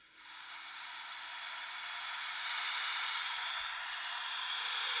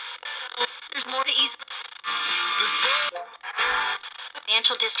There's more to ease.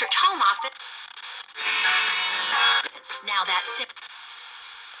 Financial District Home Office. Now that's it.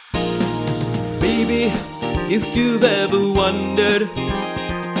 Baby, if you've ever wondered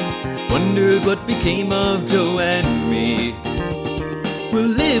what became of Joe and me. We're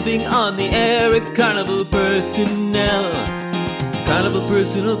living on the air at Carnival Personnel. Carnival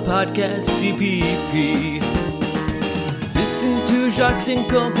Personal Podcast, CPP. Listen to Jacques and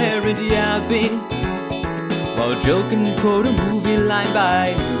coherent yapping while Joe can quote a movie line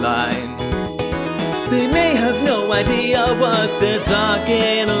by line. They may have no idea what they're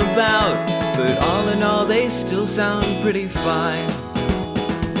talking about, but all in all they still sound pretty fine.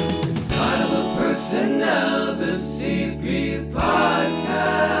 It's Carnival Personnel, the CP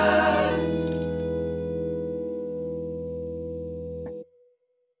Podcast.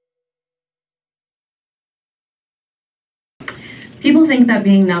 People think that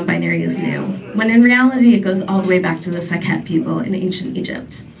being non-binary is new, when in reality it goes all the way back to the Sekhet people in ancient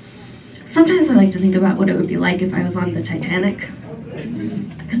Egypt. Sometimes I like to think about what it would be like if I was on the Titanic.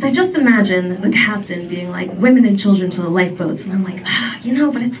 Because I just imagine the captain being like, women and children to the lifeboats, and I'm like,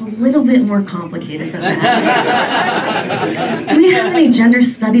 but it's a little bit more complicated than that. Do we have any gender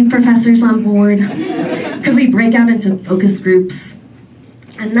study professors on board? Could we break out into focus groups?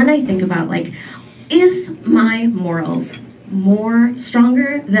 And then I think about, is my morals more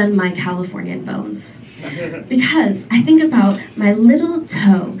stronger than my Californian bones? Because I think about my little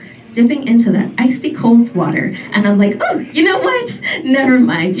toe dipping into that icy cold water, and I'm like, oh, you know what? Never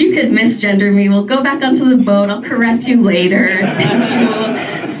mind, you could misgender me. We'll go back onto the boat. I'll correct you later. Thank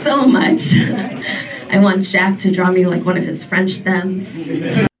you so much. I want Jack to draw me like one of his French thems.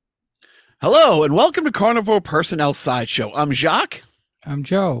 Hello, and welcome to Carnival Personnel Sideshow. I'm Jacques. I'm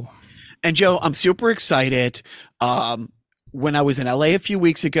Joe. And Joe, I'm super excited. When I was in LA a few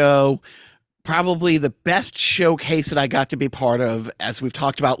weeks ago, probably the best showcase that I got to be part of, as we've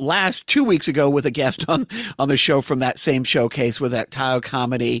talked about 2 weeks ago with a guest on the show from that same showcase with that Tayo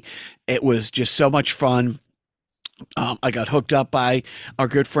comedy. It was just so much fun. I got hooked up by our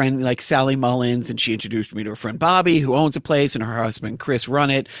good friend Sally Mullins, and she introduced me to her friend Bobby, who owns a place, and her husband Chris run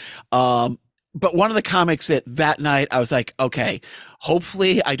it. But one of the comics that night, I was like, okay,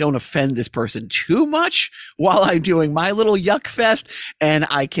 hopefully I don't offend this person too much while I'm doing my little yuck fest. And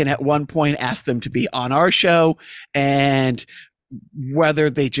I can at one point ask them to be on our show, and whether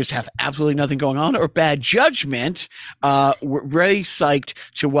they just have absolutely nothing going on or bad judgment, we're very psyched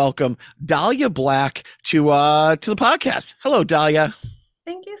to welcome Dalya Black to the podcast. Hello, Dalya.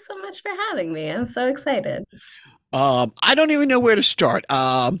 Thank you so much for having me. I'm so excited. I don't even know where to start.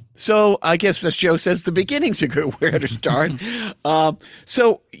 So I guess, as Joe says, the beginning's a good where to start.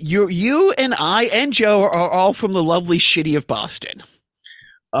 So you and I and Joe are all from the lovely city of Boston.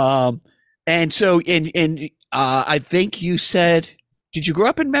 And so I think you said, did you grow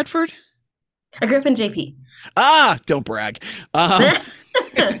up in Medford? I grew up in JP. Don't brag.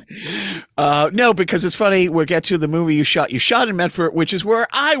 No, because it's funny. We'll get to the movie you shot. You shot in Medford, which is where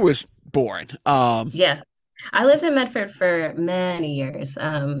I was born. Yeah. I lived in Medford for many years.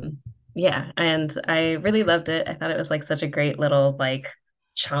 And I really loved it. I thought it was such a great little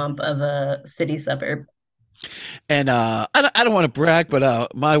chomp of a city suburb. And I don't want to brag,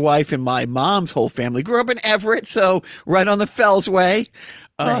 but my wife and my mom's whole family grew up in Everett, so right on the Fells Way.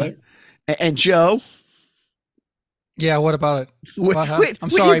 Nice. And Joe? Yeah, what about it? I'm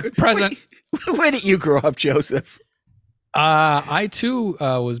sorry, present. Where did you grow up, Joseph? I too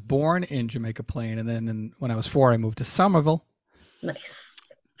was born in Jamaica Plain, and then when I was 4, I moved to Somerville. Nice.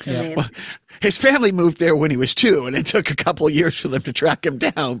 Yeah. Well, his family moved there when he was 2, and it took a couple of years for them to track him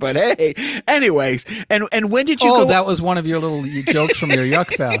down. But hey, anyways, and when did you go? Oh, that was one of your little jokes from your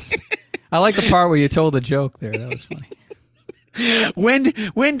Yuck Fest. I like the part where you told the joke there. That was funny.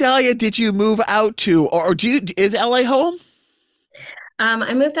 When Dalya, did you move out to, or is LA home?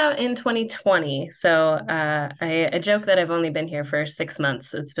 I moved out in 2020, so I joke that I've only been here for 6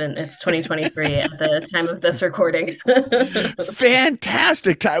 months. It's 2023 at the time of this recording.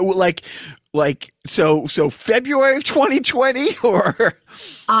 Fantastic time, so February of 2020 or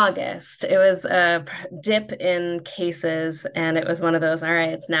August. It was a dip in cases, and it was one of those. All right,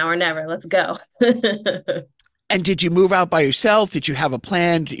 it's now or never. Let's go. And did you move out by yourself? Did you have a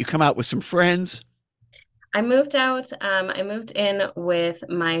plan? Did you come out with some friends? I moved out. I moved in with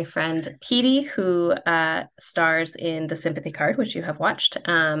my friend Petey, who stars in The Sympathy Card, which you have watched.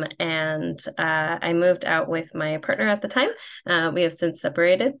 And I moved out with my partner at the time. We have since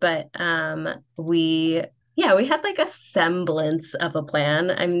separated, but we Yeah, we had like a semblance of a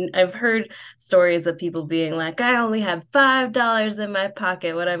plan. I've heard stories of people being like, I only had $5 in my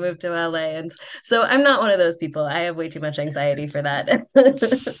pocket when I moved to LA. And so I'm not one of those people. I have way too much anxiety for that.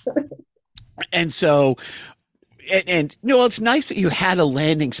 And so, and you know, it's nice that you had a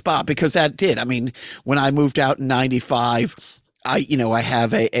landing spot because that did. I mean, when I moved out in '95, I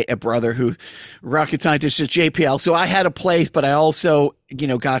have a brother who rocket scientist is JPL. So I had a place, but I also,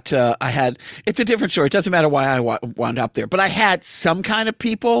 it's a different story. It doesn't matter why I wound up there, but I had some kind of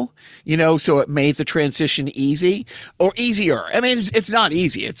people, so it made the transition easy or easier. I mean, it's not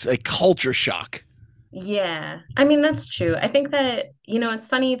easy. It's a culture shock. Yeah, I mean, that's true. I think that, it's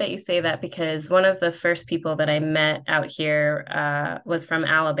funny that you say that because one of the first people that I met out here was from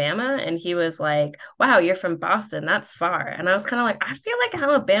Alabama, and he was like, wow, you're from Boston. That's far. And I was kind of like, I feel like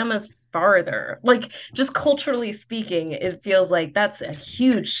Alabama's farther. Like, just culturally speaking, it feels like that's a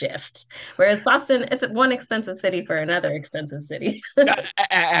huge shift. Whereas Boston, it's one expensive city for another expensive city.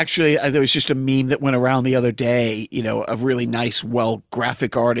 Actually, there was just a meme that went around the other day, a really nice,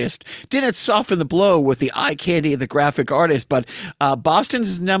 graphic artist. Didn't soften the blow with the eye candy of the graphic artist, but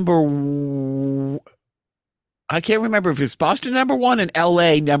Boston's I can't remember if it's Boston number one and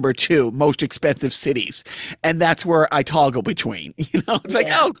LA number two, most expensive cities. And that's where I toggle between. It's like,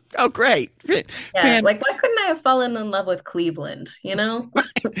 Yeah. oh, great. Yeah, like why couldn't I have fallen in love with Cleveland, you know?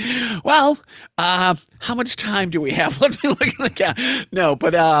 Well, how much time do we have? Let me look at the count. No,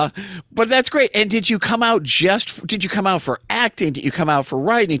 but that's great. And did you come out did you come out for acting? Did you come out for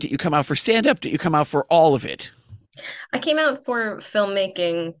writing? Did you come out for stand up? Did you come out for all of it? I came out for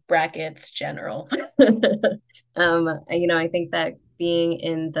filmmaking brackets general. I think that being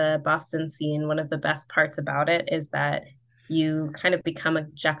in the Boston scene, one of the best parts about it is that you kind of become a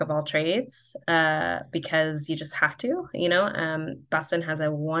jack of all trades because you just have to, Boston has a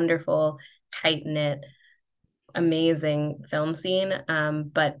wonderful, tight-knit, amazing film scene,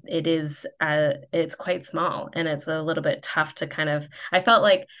 but it's quite small and it's a little bit tough to kind of, I felt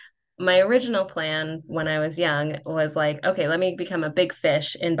like my original plan when I was young was like, okay, let me become a big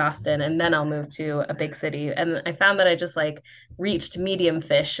fish in Boston and then I'll move to a big city. And I found that I just like reached medium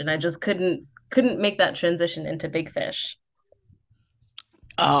fish and I just couldn't make that transition into big fish.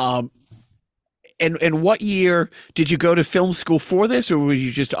 Um, and what year did you go to film school for this, or were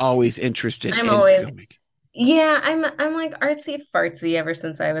you just always interested I'm in always filming? Yeah, I'm like artsy fartsy ever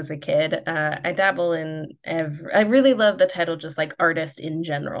since I was a kid. I dabble in I really love the title just like artist in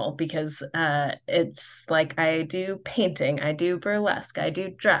general because it's like I do painting, I do burlesque, I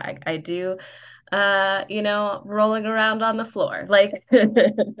do drag, I do rolling around on the floor. Like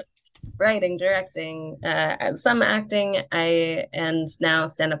writing, directing, some acting, and now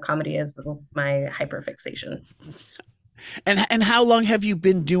stand-up comedy is my hyperfixation. And how long have you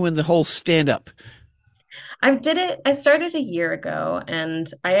been doing the whole stand up? I started a year ago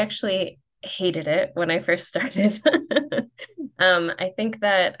and I actually hated it when I first started. I think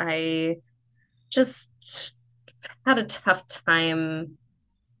that I just had a tough time.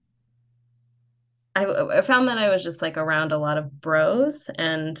 I found that I was just like around a lot of bros,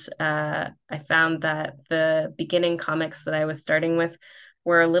 and I found that the beginning comics that I was starting with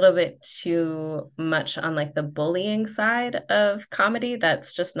were a little bit too much on like the bullying side of comedy.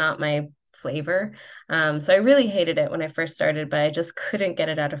 That's just not my flavor. So I really hated it when I first started, but I just couldn't get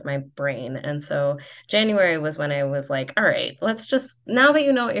it out of my brain. And so January was when I was like, all right, let's just, now that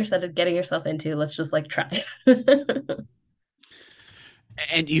you know what you're sort of getting yourself into, let's just like try.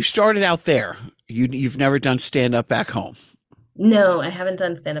 And you started out there. You've never done stand up back home. No, I haven't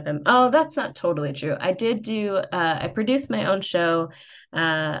done stand-up. Oh, that's not totally true. I produced my own show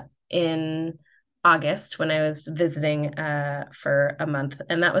in August when I was visiting for a month.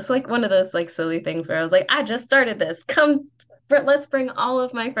 And that was like one of those like silly things where I was like, I just started this. Let's bring all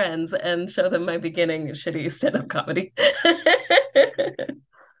of my friends and show them my beginning shitty stand-up comedy.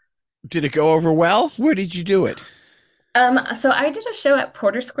 Did it go over well? Where did you do it? So I did a show at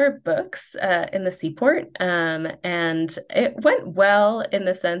Porter Square Books in the Seaport, and it went well in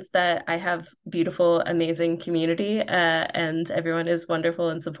the sense that I have beautiful, amazing community, and everyone is wonderful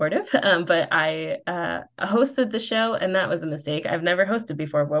and supportive. But I hosted the show, and that was a mistake. I've never hosted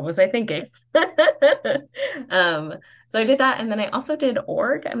before. What was I thinking? So I did that, and then I also did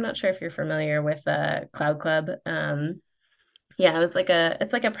org. I'm not sure if you're familiar with Cloud Club. Yeah, it's like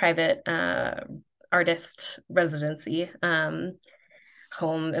a private artist residency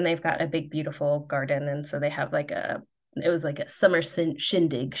home, and they've got a big beautiful garden, and so they have it was like a summer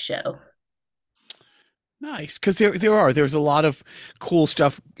shindig show. Nice, because there's a lot of cool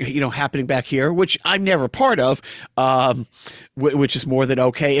stuff happening back here, which I'm never part of, which is more than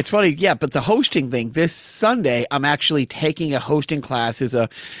okay. It's funny, yeah, but the hosting thing this Sunday, I'm actually taking a hosting class. There's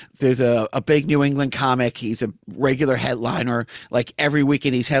a big New England comic. He's a regular headliner. Like every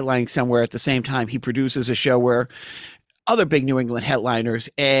weekend, he's headlining somewhere at the same time. He produces a show where other big New England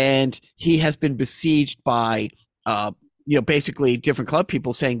headliners, and he has been besieged by basically different club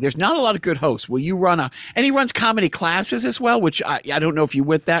people saying there's not a lot of good hosts. Will you run and he runs comedy classes as well, which I don't know if you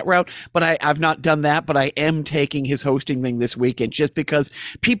went that route, but I've not done that, but I am taking his hosting thing this weekend just because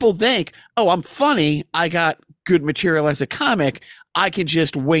people think, oh, I'm funny, I got good material as a comic, I can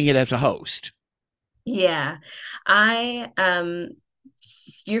just wing it as a host. Yeah.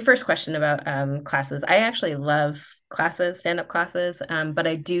 Your first question about classes, I actually love classes, stand-up classes, but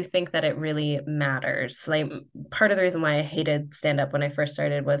I do think that it really matters. Like part of the reason why I hated stand-up when I first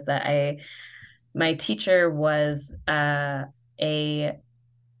started was that my teacher was a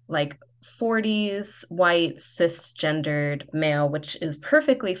like 40s white cisgendered male, which is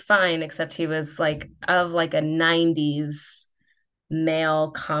perfectly fine, except he was like of like a 90s male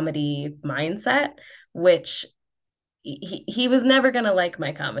comedy mindset, which he was never going to like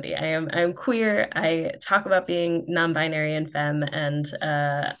my comedy. I'm queer. I talk about being non-binary and femme, and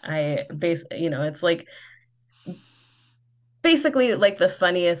it's like basically like the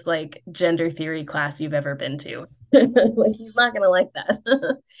funniest like gender theory class you've ever been to. Like he's not going to like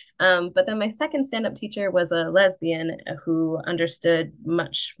that. But then my second stand-up teacher was a lesbian who understood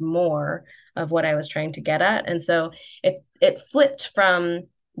much more of what I was trying to get at, and so it flipped from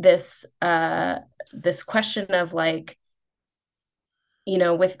this question of like,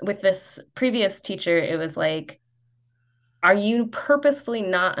 with this previous teacher, it was like, are you purposefully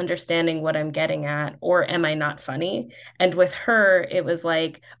not understanding what I'm getting at, or am I not funny? And with her, it was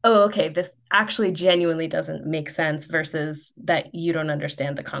like, oh, okay, this actually genuinely doesn't make sense, versus that you don't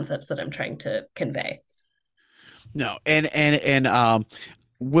understand the concepts that I'm trying to convey. No, and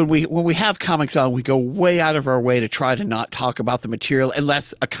when we have comics on, we go way out of our way to try to not talk about the material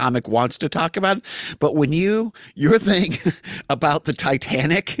unless a comic wants to talk about it. But when your thing about the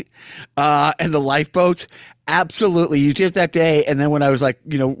Titanic and the lifeboats, absolutely, you did that day. And then when I was like,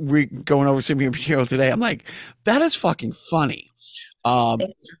 going over some of your material today, I'm like, that is fucking funny.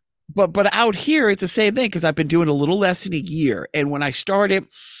 But out here, it's the same thing because I've been doing a little less than a year. And when I started,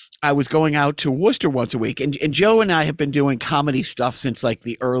 I was going out to Worcester once a week, and Joe and I have been doing comedy stuff since like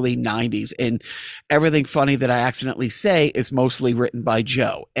the early 90s, and everything funny that I accidentally say is mostly written by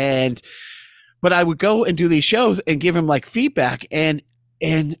Joe. But I would go and do these shows and give him like feedback, and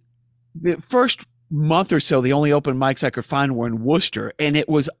the first month or so, the only open mics I could find were in Worcester, and it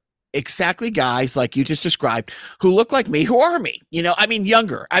was exactly guys like you just described who look like me, who are me,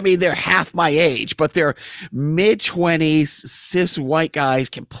 younger. They're half my age, but they're mid-20s, cis white guys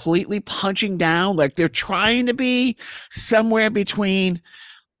completely punching down. Like they're trying to be somewhere between.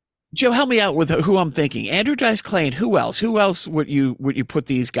 Joe, help me out with who I'm thinking. Andrew Dice Clay, and who else? Who else would you put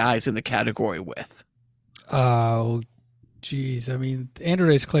these guys in the category with? Oh, geez.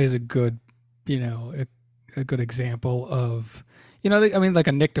 Andrew Dice Clay is a good, a good example of, like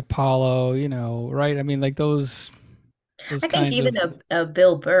a Nick DiPaolo, right? Like those I think even a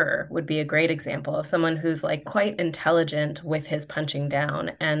Bill Burr would be a great example of someone who's like quite intelligent with his punching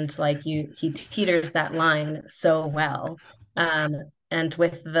down, and like he teeters that line so well. And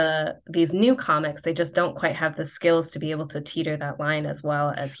with these new comics, they just don't quite have the skills to be able to teeter that line as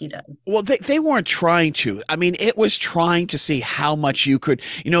well as he does. Well, they weren't trying to. It was trying to see how much you could,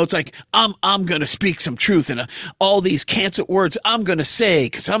 it's like, I'm going to speak some truth, and all these canceled words I'm going to say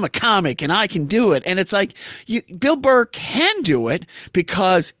because I'm a comic and I can do it. And it's like, Bill Burr can do it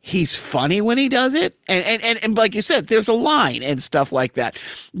because he's funny when he does it. And like you said, there's a line and stuff like that.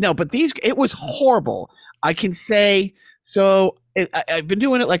 No, but it was horrible. I can say, so I've been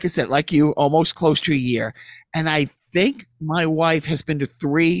doing it, like I said, like you, almost close to a year. And I think my wife has been to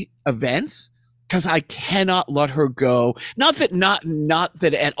 3 events because I cannot let her go. Not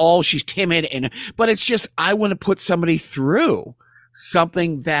that at all she's timid, but it's just I want to put somebody through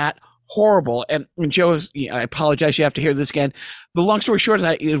something that horrible. And Joe, I apologize, you have to hear this again. The long story short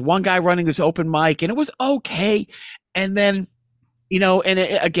is one guy running this open mic, and it was okay. And then,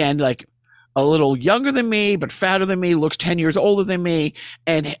 again, like, a little younger than me, but fatter than me, looks 10 years older than me.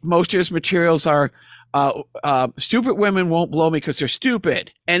 And most of his materials are stupid women won't blow me because they're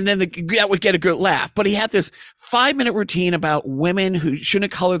stupid. And then that would get a good laugh. But he had this 5-minute routine about women who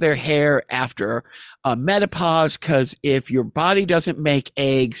shouldn't color their hair after menopause because if your body doesn't make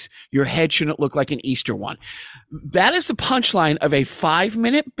eggs, your head shouldn't look like an Easter one. That is the punchline of a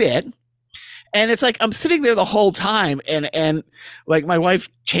 5-minute bit. And it's like I'm sitting there the whole time, and like my wife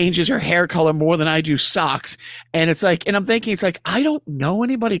changes her hair color more than I do socks, and it's like, and I'm thinking, it's like I don't know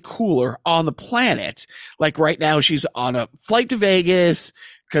anybody cooler on the planet. Like right now, she's on a flight to Vegas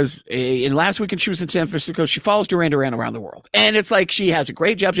because in last weekend she was in San Francisco. She follows Duran Duran around the world, and it's like she has a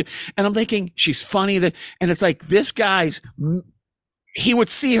great job. And I'm thinking she's funny, and it's like this guy's. He would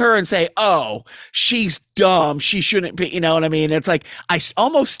see her and say, "Oh, she's dumb. She shouldn't be." You know what I mean? It's like I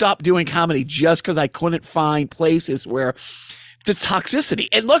almost stopped doing comedy just because I couldn't find places where the toxicity.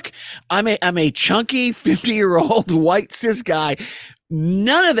 And look, I'm a chunky 50-year-old white cis guy.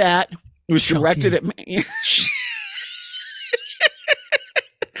 None of that was directed at me.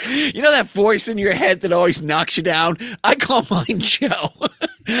 You know that voice in your head that always knocks you down? I call mine Joe.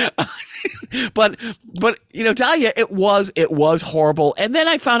 but you know, Dalya, it was horrible. And then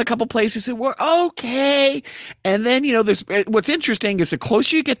I found a couple places that were okay. And then, you know, what's interesting is the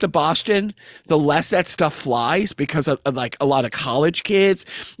closer you get to Boston, the less that stuff flies because of like a lot of college kids.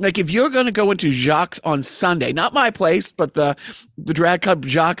 Like if you're going to go into Jacques on Sunday, not my place, but the drag club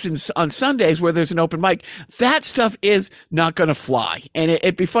Jacques on Sundays where there's an open mic, that stuff is not going to fly. And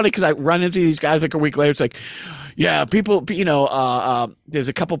it'd be funny because I run into these guys like a week later. It's like, yeah, people, you know, there's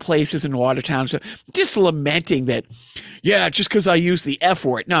a couple places in Watertown, so just lamenting that, yeah, just because I use the F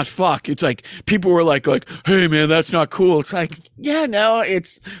word, not fuck. It's like people were like, hey man, that's not cool. It's like, yeah, no,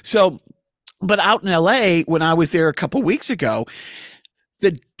 it's so. But out in LA, when I was there a couple weeks ago,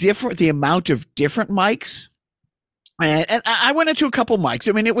 the amount of different mics, and I went into a couple mics.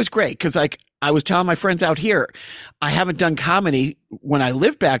 I mean, it was great because like I was telling my friends out here, I haven't done comedy when I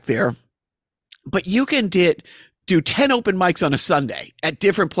lived back there. But you can do 10 open mics on a Sunday at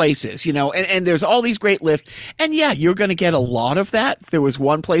different places, you know, and there's all these great lists. And yeah, you're going to get a lot of that. There was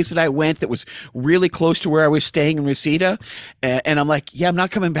one place that I went that was really close to where I was staying in Reseda. And I'm like, yeah, I'm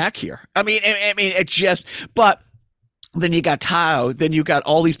not coming back here. I mean, it's just, but then you got Tahoe, then you got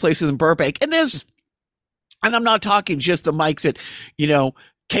all these places in Burbank. And I'm not talking just the mics that, you know,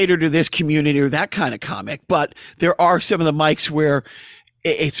 cater to this community or that kind of comic, but there are some of the mics where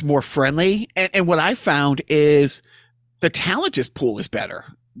it's more friendly. And what I found is the talent pool is better.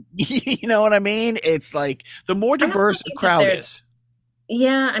 You know what I mean? It's like the more diverse a crowd is.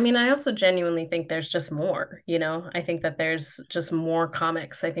 Yeah. I mean, I also genuinely think there's just more, you know, I think that there's just more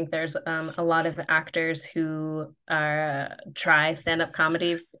comics. I think there's a lot of actors who try stand-up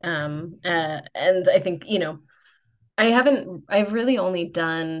comedy. And I think, you know, I've really only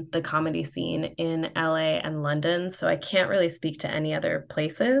done the comedy scene in LA and London, so I can't really speak to any other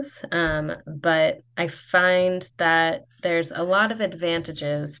places. But I find that there's a lot of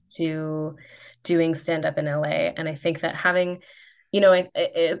advantages to doing stand-up in LA. And I think that having, you know,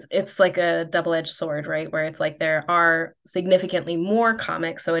 it's like a double-edged sword, right? Where it's like there are significantly more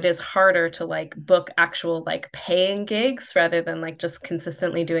comics, so it is harder to like book actual like paying gigs rather than like just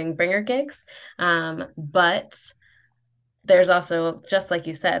consistently doing bringer gigs. But there's also, just like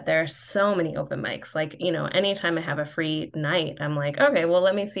you said, there are so many open mics. Like, you know, anytime I have a free night, I'm like, okay, well,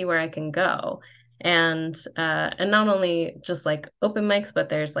 let me see where I can go. And not only just like open mics, but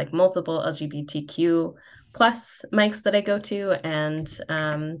there's like multiple LGBTQ plus mics that I go to. And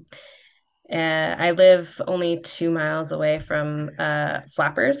I live only 2 miles away from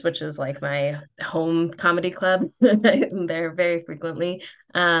Flappers, which is like my home comedy club. I'm there very frequently.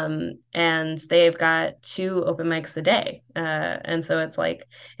 And they've got 2 open mics a day. And so it's like,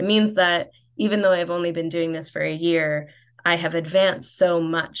 it means that even though I've only been doing this for a year, I have advanced so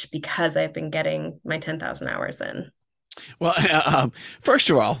much because I've been getting my 10,000 hours in. Well, first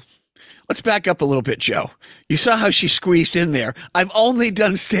of all, let's back up a little bit, Joe. You saw how she squeezed in there. I've only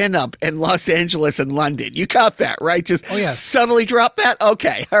done stand-up in Los Angeles and London. You caught that, right? Just subtly drop that?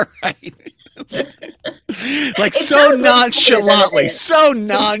 Okay, all right. Like so nonchalantly,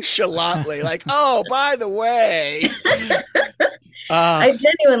 like, oh, by the way. It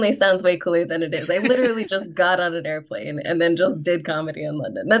genuinely sounds way cooler than it is. I literally just got on an airplane and then just did comedy in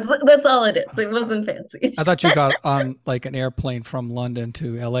London. That's all it is. It wasn't fancy. I thought you got on like an airplane from London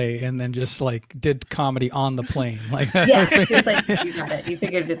to LA and then just like did comedy on the plane. Like, yeah, it's like you got it. You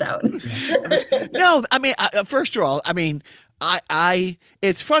figured it out. No, I mean, first of all, I mean, I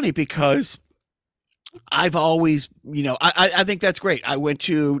it's funny because I've always, you know, I think that's great. I went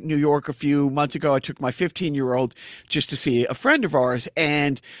to New York a few months ago. I took my 15-year-old just to see a friend of ours.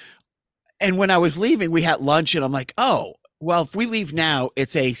 And when I was leaving, we had lunch and I'm like, oh, well, if we leave now,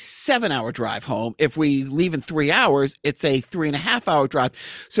 it's a 7-hour drive home. If we leave in 3 hours, it's a 3.5-hour drive.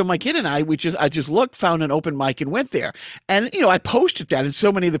 So my kid and I just looked, found an open mic and went there. And, you know, I posted that and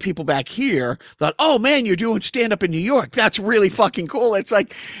so many of the people back here thought, oh man, you're doing stand up in New York. That's really fucking cool. It's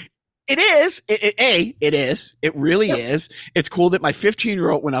like, It is. It is. It really is. It's cool that my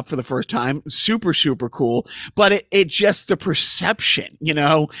 15-year-old went up for the first time. Super, super cool. But it just the perception,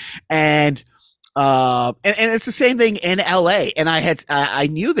 and it's the same thing in LA. And I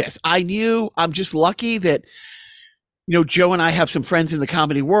knew this. I'm just lucky that, Joe and I have some friends in the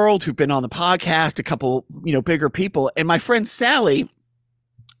comedy world who've been on the podcast, a couple, bigger people. And my friend Sally,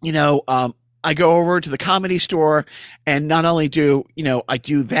 I go over to the Comedy Store, and not only do, I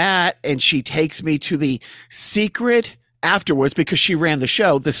do that, and she takes me to the secret afterwards, because she ran the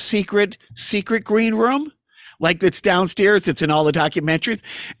show, the secret green room, like that's downstairs. It's in all the documentaries.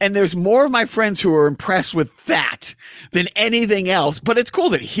 And there's more of my friends who are impressed with that than anything else. But it's cool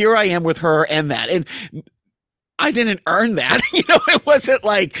that here I am with her and that. And I didn't earn that. It wasn't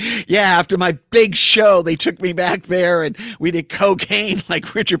like, after my big show, they took me back there and we did cocaine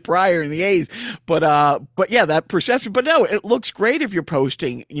like Richard Pryor in the 80s. But yeah, that perception. But no, it looks great if you're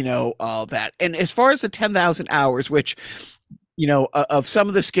posting, all that. And as far as the 10,000 hours, which, of some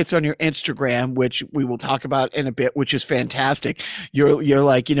of the skits on your Instagram, which we will talk about in a bit, which is fantastic. You're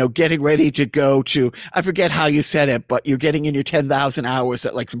like, getting ready to go to, I forget how you said it, but you're getting in your 10,000 hours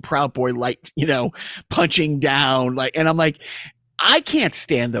at like some Proud Boy light, punching down, and I'm like, I can't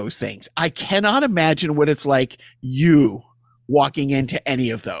stand those things. I cannot imagine what it's like you walking into any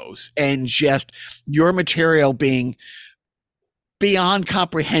of those and just your material being beyond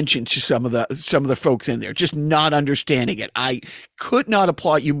comprehension to some of the folks in there, just not understanding it. I could not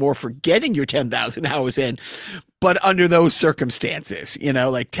applaud you more for getting your 10,000 hours in, but under those circumstances,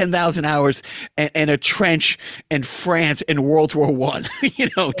 like 10,000 hours and a trench in France in World War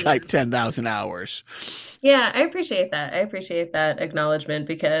I, type 10,000 hours. Yeah, I appreciate that. I appreciate that acknowledgement,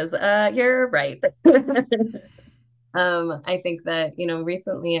 because you're right. I think that,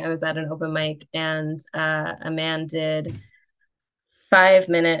 recently I was at an open mic, and a man did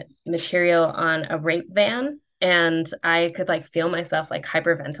 5-minute material on a rape van, and I could feel myself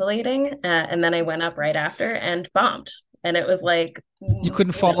hyperventilating, and then I went up right after and bombed, and it was like, you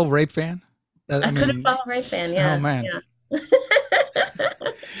couldn't follow rape van. I couldn't follow rape van. Yeah. Oh man. Yeah.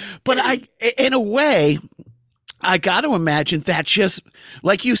 But in a way, I got to imagine that, just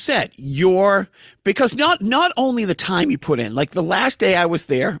like you said, because not only the time you put in, like the last day I was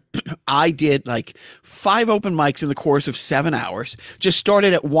there, I did 5 open mics in the course of 7 hours, just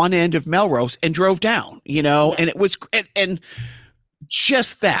started at one end of Melrose and drove down, and it was, and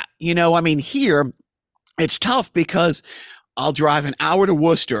just that, here it's tough because I'll drive an hour to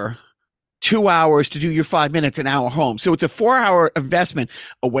Worcester, 2 hours to do your 5 minutes, an hour home. So it's a 4-hour investment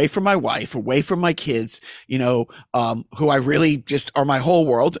away from my wife, away from my kids, who I really just are my whole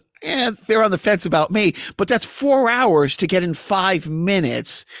world. And they're on the fence about me, but that's 4 hours to get in 5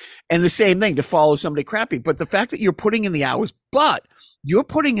 minutes, and the same thing to follow somebody crappy. But the fact that you're putting in the hours,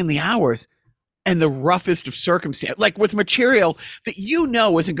 and the roughest of circumstance, like with material that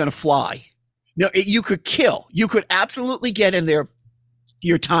isn't going to fly. You could kill. You could absolutely get in there.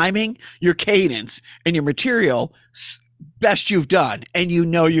 Your timing, your cadence, and your material, best you've done, and you're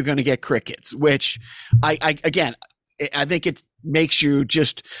going to get crickets, which I think it makes you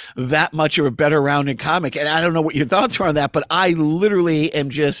just that much of a better rounded comic. And I don't know what your thoughts are on that, but I literally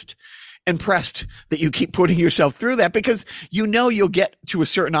am just impressed that you keep putting yourself through that, because you'll get to a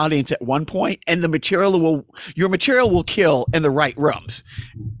certain audience at one point, and your material will kill in the right rooms.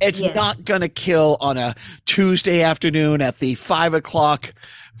 It's not going to kill on a Tuesday afternoon at the 5 o'clock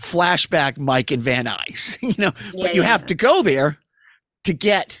flashback mic in Van Nuys, but you have to go there to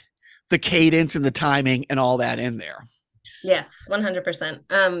get the cadence and the timing and all that in there. Yes,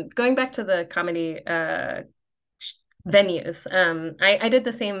 100%. Going back to the comedy venues, I did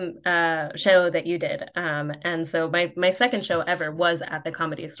the same show that you did, and so my second show ever was at the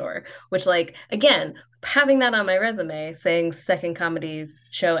Comedy Store, which, again, having that on my resume saying second comedy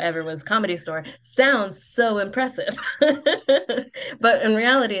show ever was Comedy Store sounds so impressive. But in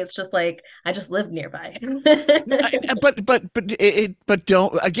reality, it's just I just live nearby. but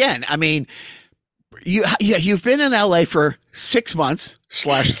don't, again, you've been in LA for 6 months /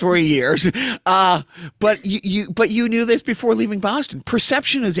 3 years, but you knew this before leaving Boston.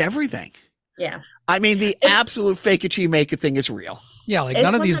 Perception is everything. Yeah, the absolute fake it till you make it thing is real. Yeah,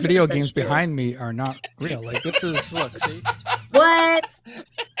 none of these video games behind me are not real. This is, look, see? What?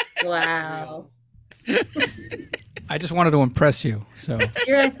 Wow. I just wanted to impress you. So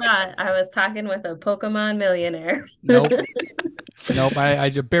here I thought I was talking with a Pokemon millionaire. Nope. I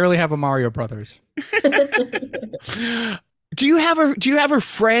barely have a Mario Brothers. Do you have a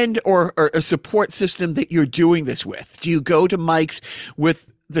friend or a support system that you're doing this with? Do you go to mics with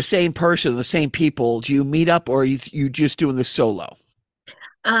the same person, the same people? Do you meet up, or are you just doing this solo?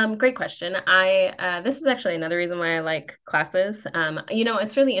 Great question. I this is actually another reason why I like classes.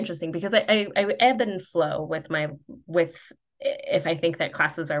 It's really interesting because I ebb and flow with my with if I think that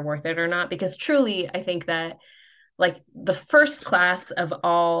classes are worth it or not. Because truly, I think that like the first class of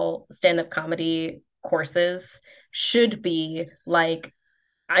all stand-up comedy courses should be like,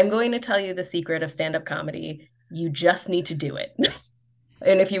 I'm going to tell you the secret of stand-up comedy. You just need to do it.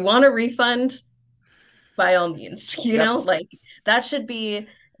 And if you want a refund, by all means, Yep. like that should be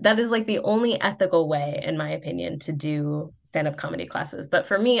that is like the only ethical way, in my opinion, to do stand-up comedy classes. But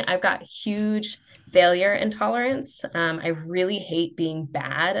for me, I've got huge failure intolerance. I really hate being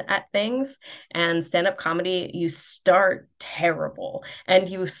bad at things. And stand-up comedy, you start terrible and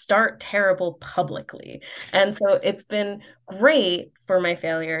you start terrible publicly. And so it's been great for my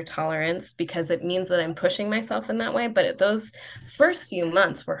failure tolerance because it means that I'm pushing myself in that way. But those first few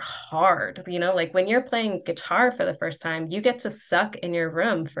months were hard. Like when you're playing guitar for the first time, you get to suck in your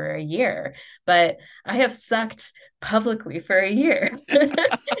room for a year. But I have sucked publicly for a year.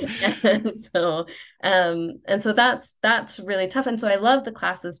 And so that's really tough. And so I love the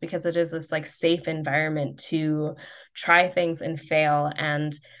classes because it is this like safe environment to try things and fail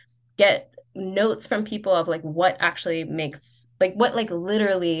and get notes from people of like what actually makes like what like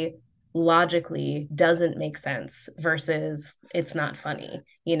literally logically doesn't make sense versus it's not funny,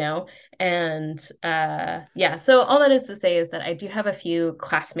 and yeah, so all that is to say is that I do have a few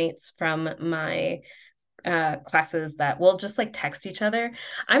classmates from my classes that will just like text each other.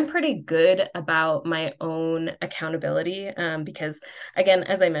 I'm pretty good about my own accountability because, again,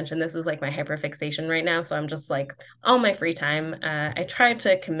 as I mentioned, this is like my hyperfixation right now. So I'm just like all my free time. I try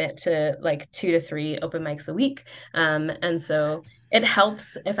to commit to like 2 to 3 open mics a week. And so it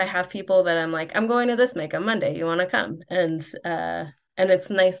helps if I have people that I'm like, I'm going to this mic on Monday. You want to come? And it's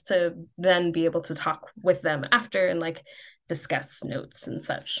nice to then be able to talk with them after and like discuss notes and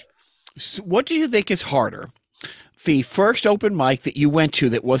such. So what do you think is harder? The first open mic that you went to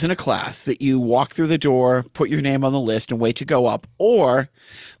that wasn't a class, that you walk through the door, put your name on the list and wait to go up, or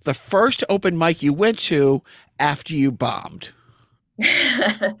the first open mic you went to after you bombed?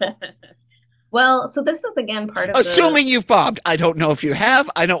 Well, so this is again part of the Assuming you've bombed. I don't know if you have.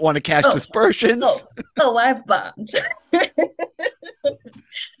 I don't want to cast oh dispersions. I've bombed.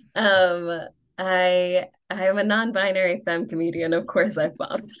 um I am a non-binary femme comedian. Of course I've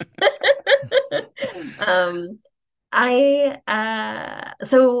bombed. um I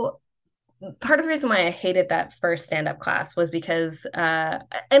so part of the reason why I hated that first stand-up class was because and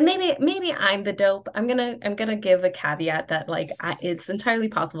maybe I'm the dope. I'm gonna give a caveat that like it's entirely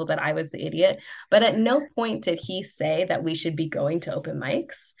possible that I was the idiot, but at no point did he say that we should be going to open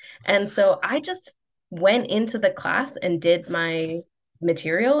mics. And so I just went into the class and did my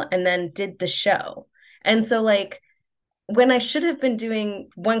material and then did the show. And so like when I should have been doing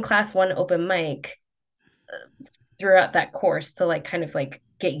one class, one open mic throughout that course to like kind of like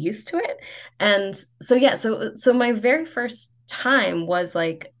get used to it. And so yeah, so my very first time was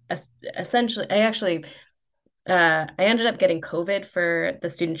like essentially I ended up getting COVID for the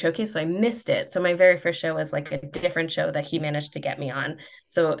student showcase, so I missed it. So my very first show was like a different show that he managed to get me on.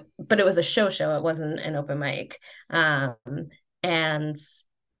 So, but it was a show, it wasn't an open mic. And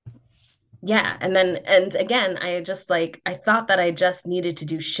yeah, and again, I thought that I just needed to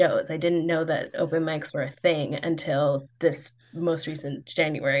do shows. I didn't know that open mics were a thing until this most recent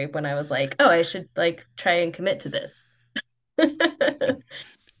January when I was like, oh, I should like try and commit to this.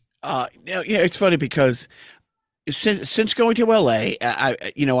 It's funny because since going to LA,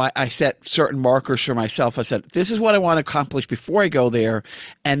 I set certain markers for myself. I said, this is what I want to accomplish before I go there,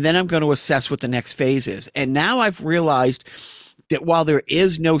 and then I'm going to assess what the next phase is. And now I've realized that while there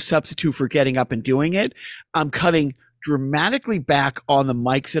is no substitute for getting up and doing it, I'm cutting dramatically back on the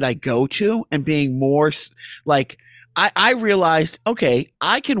mics that I go to and being more like, I realized, okay,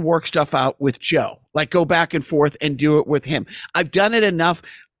 I can work stuff out with Joe, like go back and forth and do it with him. I've done it enough.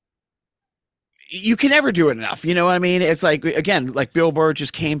 You can never do it enough. You know what I mean? It's like, again, like Bill Burr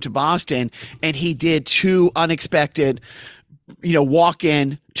just came to Boston and he did 2 unexpected walk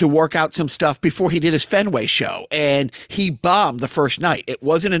in to work out some stuff before he did his Fenway show, and he bombed the first night. It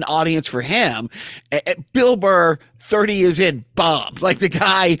wasn't an audience for him. Bill Burr, 30 years in, bombed. Like the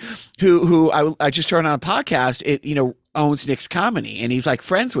guy who I just turned on a podcast, owns Nick's Comedy, and he's like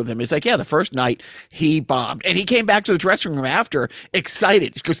friends with him. He's like, yeah, the first night he bombed, and he came back to the dressing room after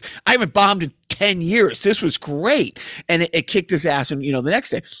excited because I haven't bombed in 10 years. This was great. And it kicked his ass. And, the next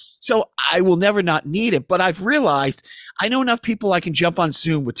day. So I will never not need it. But I've realized I know enough people I can jump on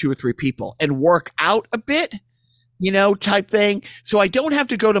Zoom with 2 or 3 people and work out a bit, type thing. So I don't have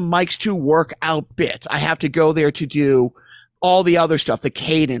to go to Mike's to work out bits. I have to go there to do all the other stuff, the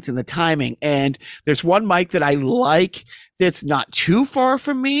cadence and the timing. And there's one mic that I like that's not too far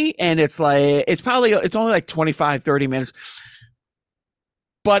from me. And it's only like 25, 30 minutes.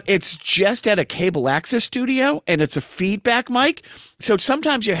 But it's just at a cable access studio and it's a feedback mic. So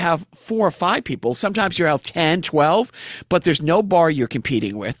sometimes you have 4 or 5 people. Sometimes you have 10, 12, but there's no bar you're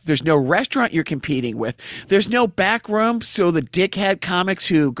competing with. There's no restaurant you're competing with. There's no back room. So the dickhead comics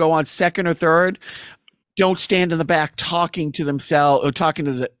who go on second or third don't stand in the back talking to themselves or talking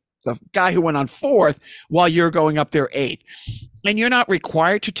to the guy who went on 4th while you're going up there 8th. And you're not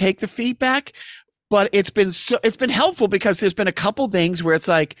required to take the feedback. But it's been helpful because there's been a couple things where it's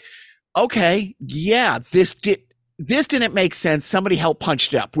like, okay, yeah, this didn't make sense. Somebody helped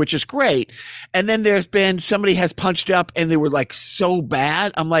punched up, which is great. And then there's been somebody has punched up and they were like so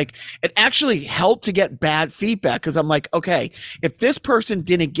bad. I'm like, it actually helped to get bad feedback because I'm like, okay, if this person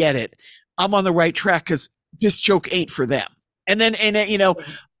didn't get it, I'm on the right track because this joke ain't for them. And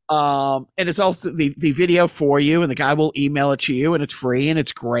it's also the video for you, and the guy will email it to you, and it's free and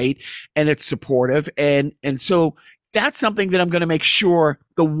it's great and it's supportive. And so that's something that I'm going to make sure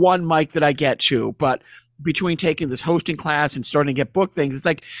the one mic that I get to, but between taking this hosting class and starting to get booked things, it's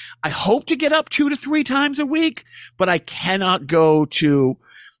like, I hope to get up 2 to 3 times a week, but I cannot go to,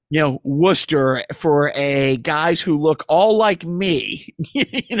 Worcester for a guys who look all like me,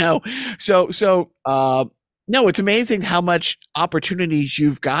 no, it's amazing how much opportunities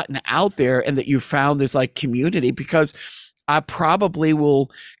you've gotten out there and that you've found this like community, because I probably will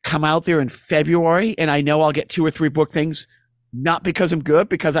come out there in February and I know I'll get 2 or 3 book things, not because I'm good,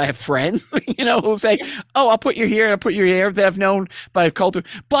 because I have friends, who'll say, oh, I'll put you here and I'll put you here that I've known by culture.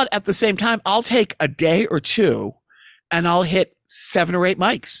 But at the same time, I'll take a day or 2 and I'll hit 7 or 8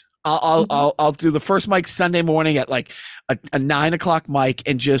 mics. I'll do the first mic Sunday morning at like a 9:00 mic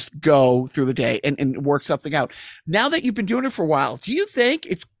and just go through the day and work something out. Now that you've been doing it for a while, do you think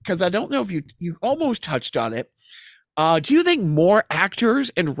it's, because I don't know if you almost touched on it, do you think more actors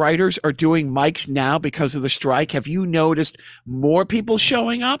and writers are doing mics now because of the strike? Have you noticed more people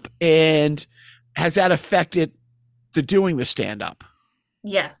showing up, and has that affected the doing the stand-up?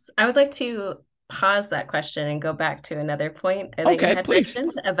 Yes, I would like to pause that question and go back to another point I think you had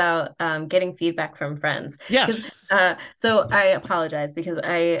mentioned about getting feedback from friends. Yes. So I apologize because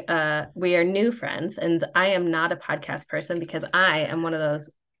we are new friends, and I am not a podcast person because I am one of those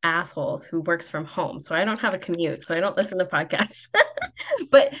assholes who works from home. So I don't have a commute, so I don't listen to podcasts.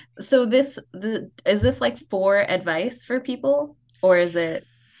 But so is this like for advice for people, or is it?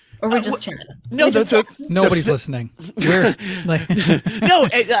 Or we're just chatting. No, nobody's listening. We're like, no,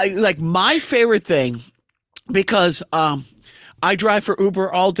 like my favorite thing, because I drive for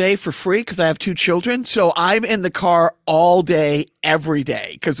Uber all day for free because I have 2 children. So I'm in the car all day, every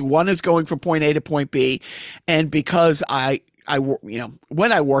day, because one is going from point A to point B, and because I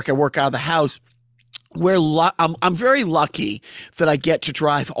when I work out of the house. I'm very lucky that I get to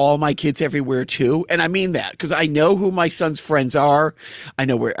drive all my kids everywhere too. And I mean that because I know who my son's friends are. I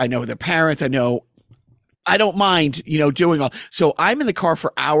know their parents. I don't mind, doing all. So I'm in the car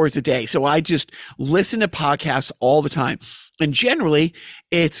for hours a day. So I just listen to podcasts all the time. And generally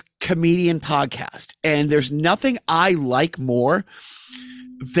it's comedian podcast. And there's nothing I like more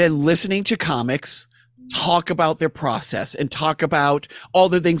than listening to comics talk about their process and talk about all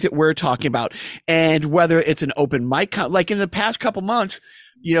the things that we're talking about. And whether it's an open mic, like in the past couple months,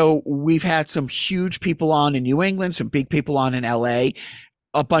 we've had some huge people on in New England, some big people on in LA,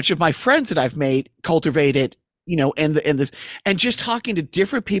 a bunch of my friends that I've made cultivated, in this, and just talking to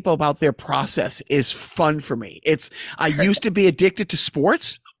different people about their process is fun for me. I used to be addicted to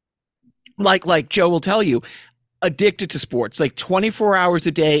sports. Like Joe will tell you, addicted to sports, like 24 hours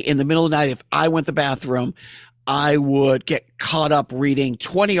a day in the middle of the night. If I went to the bathroom, I would get caught up reading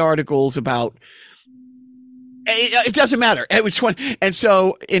 20 articles about, it doesn't matter. It was 20. And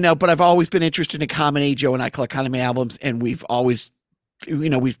so, but I've always been interested in comedy. Joe and I collect comedy albums, and we've always,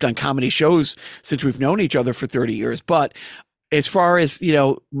 we've done comedy shows since we've known each other for 30 years. But as far as,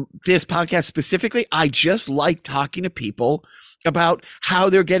 this podcast specifically, I just like talking to people about how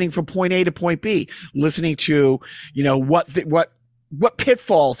they're getting from point A to point B, listening to, what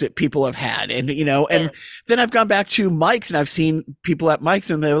pitfalls that people have had. And, and then I've gone back to mics, and I've seen people at mics,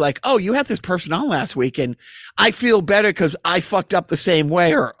 and they're like, oh, you had this person on last week and I feel better because I fucked up the same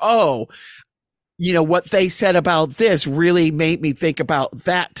way. Or, oh, what they said about this really made me think about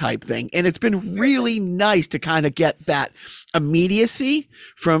that type thing. And it's been really nice to kind of get that immediacy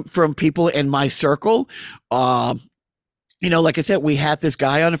from people in my circle. Like I said, we had this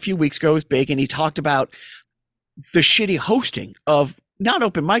guy on a few weeks ago, it was big, and he talked about the shitty hosting of, not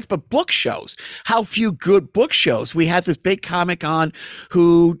open mics, but book shows. How few good book shows. We had this big comic on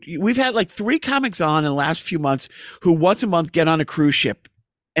who we've had like 3 comics on in the last few months who once a month get on a cruise ship.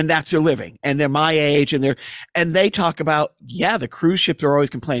 And that's their living, and they're my age, and they talk about, the cruise ships are always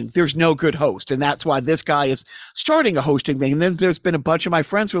complaining there's no good host, and that's why this guy is starting a hosting thing. And then there's been a bunch of my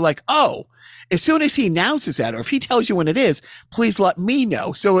friends who are like, oh, as soon as he announces that, or if he tells you when it is, please let me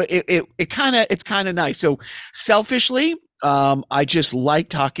know. So it's kind of nice. So selfishly, I just like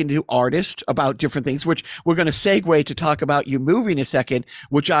talking to artists about different things, which we're going to segue to talk about your movie in a second,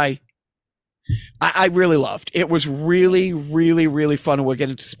 which I really loved. It was really, really, really fun. And we'll get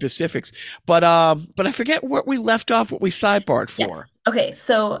into specifics, but I forget what we left off, what we sidebarred for. Yes. Okay,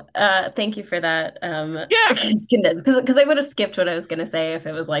 so thank you for that. Yeah, because I would have skipped what I was going to say if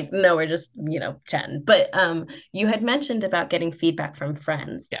it was like, no, we're just chatting. But you had mentioned about getting feedback from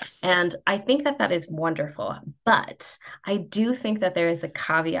friends. Yes, and I think that is wonderful. But I do think that there is a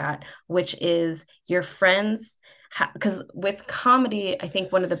caveat, which is your friends. Because with comedy, I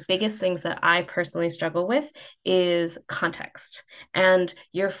think one of the biggest things that I personally struggle with is context. And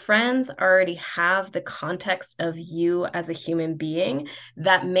your friends already have the context of you as a human being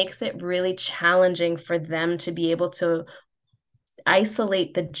that makes it really challenging for them to be able to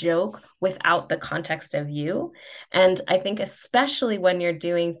isolate the joke without the context of you. And I think especially when you're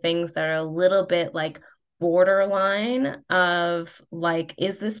doing things that are a little bit like borderline of like,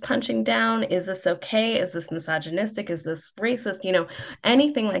 is this punching down? Is this okay? Is this misogynistic? Is this racist?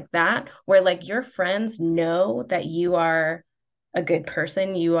 Anything like that, where like your friends know that you are a good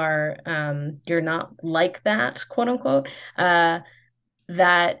person, you are you're not like that, quote unquote,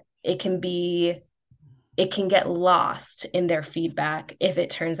 that it can get lost in their feedback if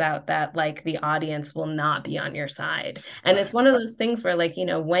it turns out that like the audience will not be on your side. And it's one of those things where like,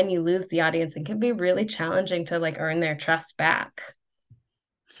 when you lose the audience, it can be really challenging to like earn their trust back.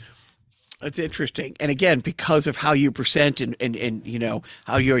 It's interesting. And again, because of how you present and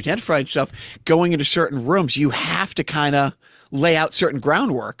how you identify and stuff, going into certain rooms, you have to kind of lay out certain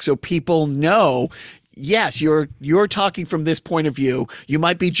groundwork so people know, yes, you're talking from this point of view. You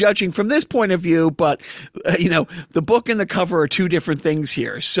might be judging from this point of view, but the book and the cover are 2 different things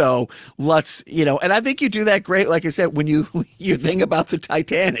here. So let's, and I think you do that great. Like I said, when you think about the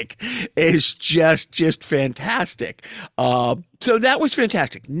Titanic is just fantastic. So that was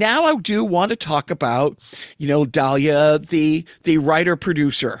fantastic. Now I do want to talk about, Dalya, the writer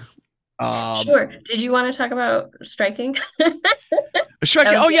producer. Sure. Did you want to talk about striking?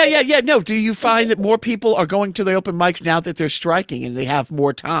 Striking. Oh yeah. No. Do you find that more people are going to the open mics now that they're striking and they have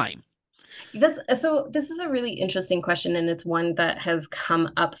more time? This is a really interesting question, and it's one that has come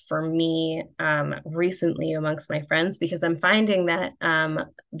up for me recently amongst my friends, because I'm finding that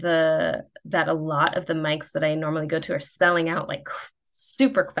that a lot of the mics that I normally go to are selling out like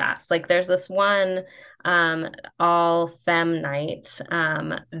super fast. Like there's this one all femme night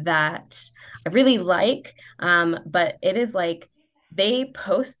that I really like, but it is like they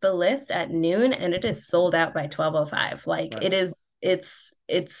post the list at noon and it is sold out by 12:05. Like right. It's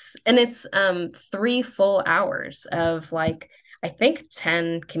 3 full hours of like I think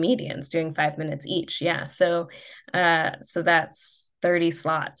 10 comedians doing 5 minutes each. Yeah. So that's 30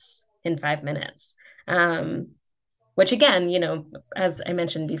 slots in 5 minutes. Which again, as I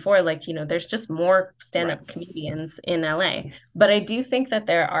mentioned before, like, there's just more stand-up right. comedians in LA. But I do think that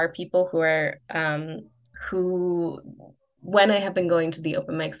there are people who are, who, when I have been going to the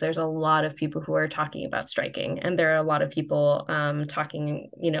open mics, there's a lot of people who are talking about striking. And there are a lot of people talking,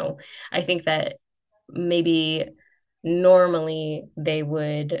 I think that maybe normally they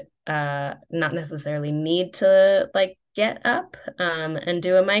would not necessarily need to like get up and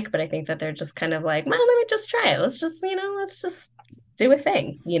do a mic, but I think that they're just kind of like, well, let me just try it. Let's just do a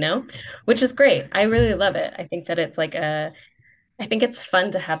thing, which is great. I really love it. I think that it's like I think it's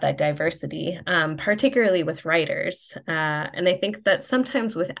fun to have that diversity, particularly with writers. And I think that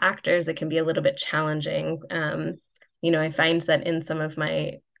sometimes with actors, it can be a little bit challenging. I find that in some of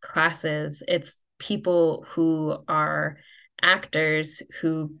my classes, it's people who are actors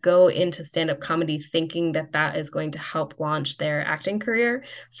who go into stand-up comedy thinking that that is going to help launch their acting career,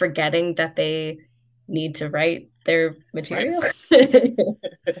 forgetting that they need to write their material. Right.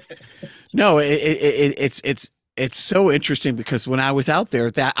 No, it's so interesting because when I was out there,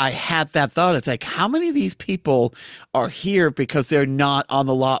 that I had that thought. It's like, how many of these people are here because they're not on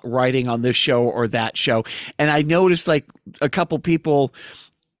the lot writing on this show or that show? And I noticed like a couple people.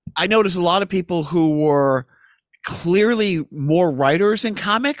 I noticed a lot of people who were clearly more writers in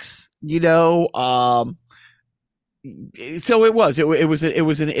comics, So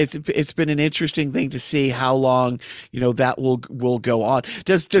it's been an interesting thing to see how long, that will go on.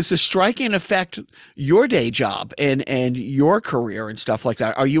 Does the striking affect your day job and your career and stuff like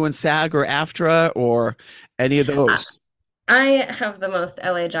that? Are you in SAG or AFTRA or any of I, those? I have the most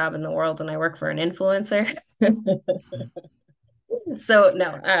LA job in the world, and I work for an influencer. So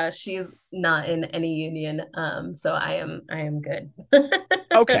no, she's not in any union. So I am good.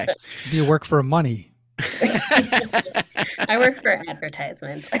 Okay. Do you work for money? I work for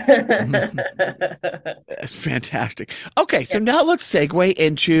advertisement. That's fantastic. Okay, so now let's segue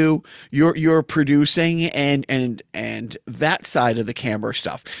into your producing and that side of the camera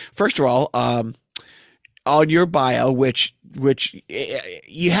stuff. First of all, on your bio, which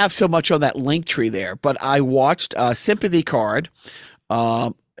you have so much on that link tree there, but I watched Sympathy Card.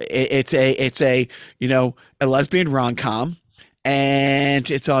 It's a a lesbian rom-com,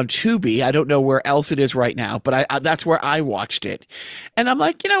 and it's on Tubi. I don't know where else it is right now, but I that's where I watched it, and I'm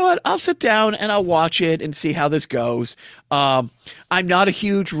like, you know what? I'll sit down and I'll watch it and see how this goes. I'm not a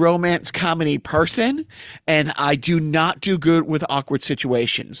huge romance comedy person, and I do not do good with awkward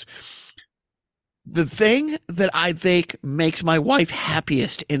situations. The thing that I think makes my wife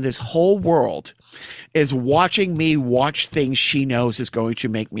happiest in this whole world is watching me watch things she knows is going to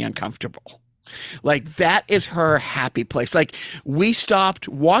make me uncomfortable. Like that is her happy place. Like we stopped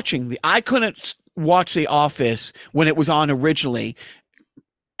watching I couldn't watch The Office when it was on originally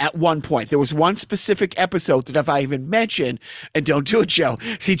at one point. There was one specific episode that if I even mention, and don't do it, Joe.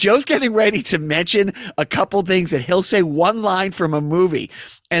 See, Joe's getting ready to mention a couple things that he'll say one line from a movie,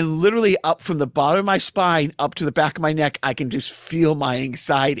 and literally up from the bottom of my spine up to the back of my neck, I can just feel my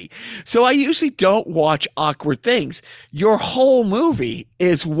anxiety. So I usually don't watch awkward things. Your whole movie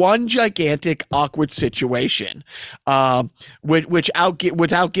is one gigantic awkward situation,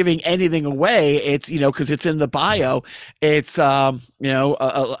 without giving anything away. It's, because it's in the bio. It's,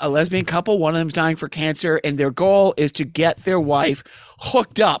 a lesbian couple, one of them's dying for cancer, and their goal is to get their wife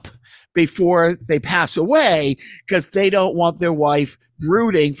hooked up before they pass away because they don't want their wife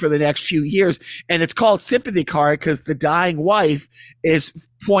brooding for the next few years. And it's called Sympathy Card because the dying wife is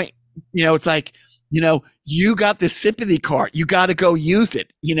it's like, you got this sympathy card, you got to go use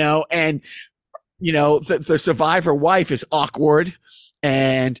it, and the survivor wife is awkward,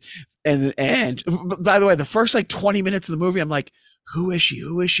 and by the way, the first like 20 minutes of the movie, I'm like, who is she?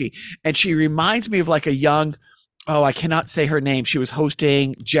 Who is she? And she reminds me of like a young, I cannot say her name. She was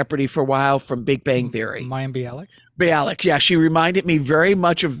hosting Jeopardy for a while from Big Bang Theory. Mayim Bialik? Bialik, yeah. She reminded me very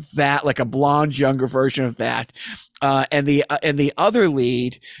much of that, like a blonde, younger version of that. And the other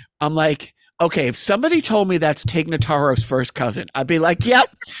lead, I'm like, okay, if somebody told me that's Tig Notaro's first cousin, I'd be like,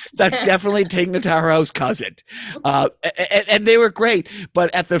 yep, that's definitely Tig Notaro's cousin. And they were great.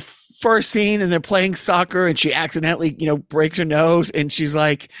 But at the first scene, and they're playing soccer, and she accidentally, breaks her nose, and she's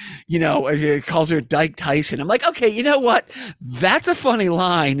like, calls her Dyke Tyson. I'm like, okay, you know what? That's a funny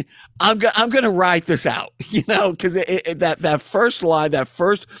line. I'm going to write this out, because that first line, that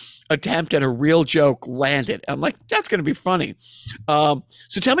first attempt at a real joke landed. I'm like, that's going to be funny. So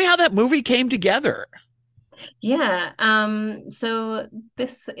tell me how that movie came together. Yeah. So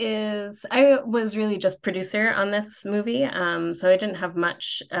I was really just producer on this movie. So I didn't have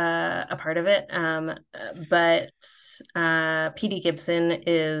much a part of it. But PD Gibson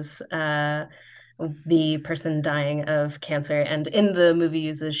is the person dying of cancer, and in the movie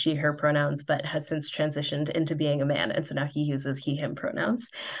uses she, her pronouns, but has since transitioned into being a man. And so now he uses he, him pronouns.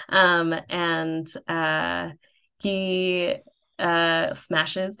 And he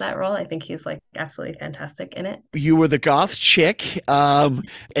smashes that role. I think he's like absolutely fantastic in it. You were the goth chick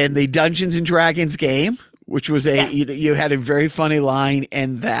in the Dungeons and Dragons game, which was you had a very funny line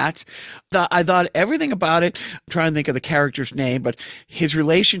in that. I thought everything about it, I'm trying to think of the character's name, but his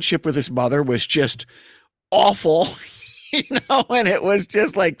relationship with his mother was just awful. And it was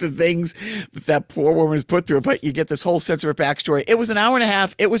just like the things that poor woman was put through, but you get this whole sense of her backstory. It was an hour and a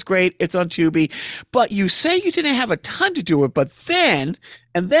half. It was great. It's on Tubi, but you say you didn't have a ton to do it, but then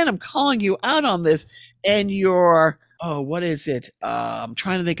I'm calling you out on this, and what is it? I'm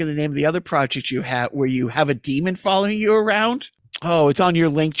trying to think of the name of the other project you have where you have a demon following you around. Oh, it's on your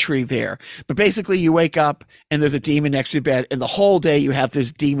link tree there. But basically you wake up and there's a demon next to your bed, and the whole day you have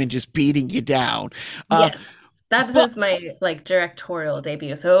this demon just beating you down. Yes. That was my directorial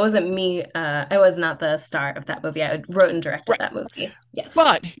debut. So it wasn't me. I was not the star of that movie. I wrote and directed that movie. Yes.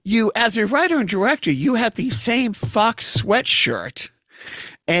 But you, as a writer and director, you had the same Fox sweatshirt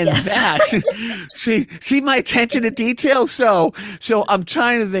And Yes. that see my attention to detail. So I'm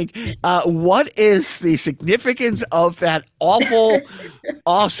trying to think, what is the significance of that awful,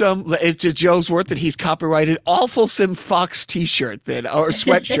 awesome? It's a Joe's word that he's copyrighted. Awful Sim Fox T-shirt or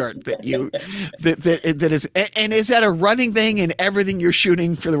sweatshirt that is, and is that a running thing in everything you're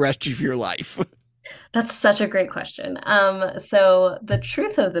shooting for the rest of your life? That's such a great question. So the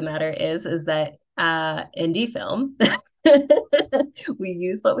truth of the matter is that indie film, we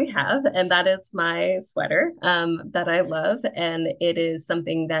use what we have, and that is my sweater that I love, and it is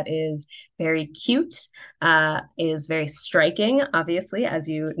something that is very cute, is very striking, obviously, as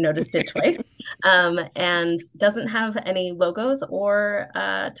you noticed it twice, and doesn't have any logos or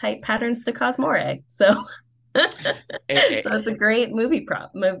tight patterns to cause more. So. So it's a great movie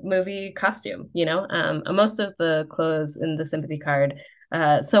movie costume, most of the clothes in the sympathy card,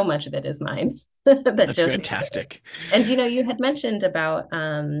 so much of it is mine. That's fantastic. And you had mentioned about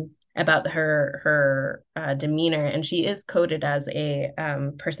her demeanor, and she is coded as a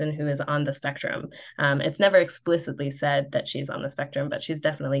person who is on the spectrum. It's never explicitly said that she's on the spectrum, but she's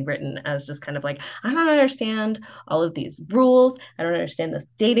definitely written as just kind of like, I don't understand all of these rules. I don't understand this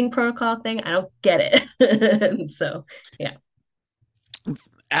dating protocol thing. I don't get it. So, yeah.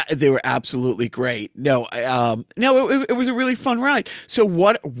 They were absolutely great. No, it was a really fun ride. So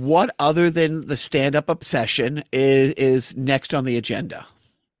what other than the stand-up obsession is next on the agenda?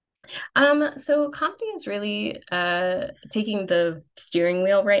 So comedy is really taking the steering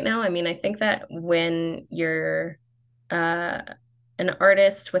wheel right now. I mean, I think that when you're an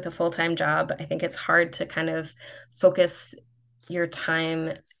artist with a full-time job, I think it's hard to kind of focus your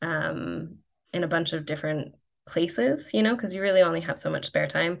time in a bunch of different places, because you really only have so much spare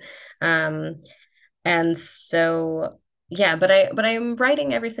time. And so yeah, but I'm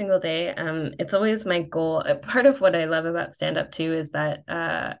writing every single day. It's always my goal. Part of what I love about stand-up too is that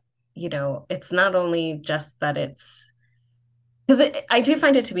it's not only just that it's because I do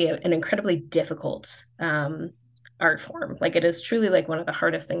find it to be an incredibly difficult art form. Like, it is truly like one of the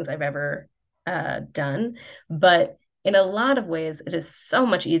hardest things I've ever done. But in a lot of ways, it is so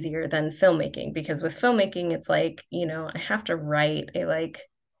much easier than filmmaking, because with filmmaking, it's like, I have to write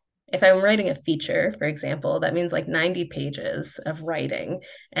if I'm writing a feature, for example, that means like 90 pages of writing,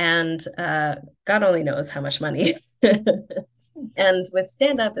 and God only knows how much money. And with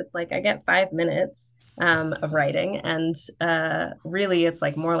stand-up, it's like I get 5 minutes of writing, and really it's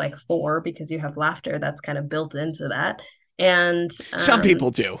like more like 4, because you have laughter that's kind of built into that. And some people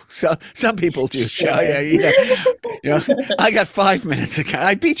do. So some people do. Sure. Yeah, I got 5 minutes ago.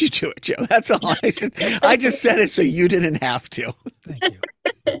 I beat you to it, Joe. That's all. I just said it so you didn't have to. Thank you.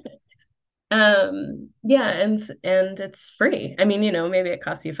 Yeah, and it's free. I mean, maybe it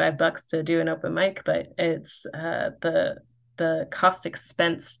costs you $5 to do an open mic, but it's the cost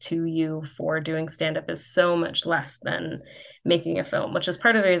expense to you for doing stand-up is so much less than making a film, which is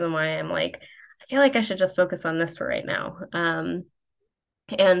part of the reason why I'm like, I feel like I should just focus on this for right now.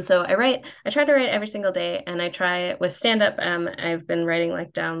 And so I try to write every single day, and I try with stand-up. I've been writing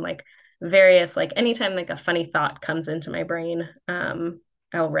down various, anytime a funny thought comes into my brain,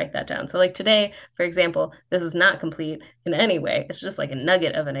 I'll write that down. So today, for example, this is not complete in any way. It's just a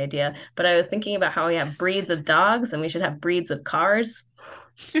nugget of an idea. But I was thinking about how we have breeds of dogs and we should have breeds of cars.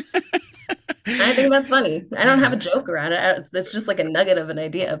 I think that's funny. I don't have a joke around it. It's just a nugget of an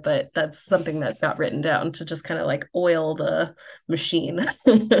idea, but that's something that got written down to just kind of oil the machine.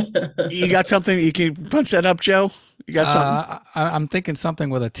 You got something? You can punch that up, Joe? You got something? I'm thinking something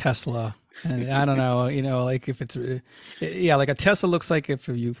with a Tesla. And I don't know, if it's, a Tesla looks like if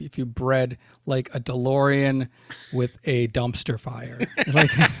you bred a DeLorean with a dumpster fire. I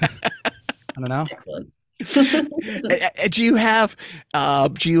don't know. Excellent. Do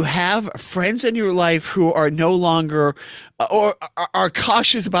you have friends in your life who are no longer or are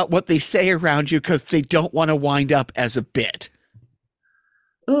cautious about what they say around you because they don't want to wind up as a bit?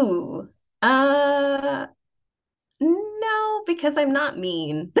 Ooh, no, because I'm not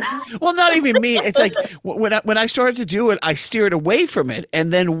mean. Well, not even mean. It's like when I started to do it, I steered away from it,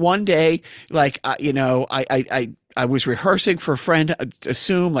 and then one day, I was rehearsing for a friend,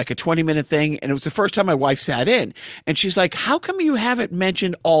 assume a 20-minute thing, and it was the first time my wife sat in, and she's like, "How come you haven't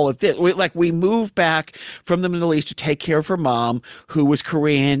mentioned all of this?" We moved back from the Middle East to take care of her mom, who was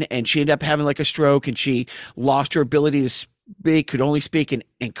Korean, and she ended up having a stroke, and she lost her ability to could only speak in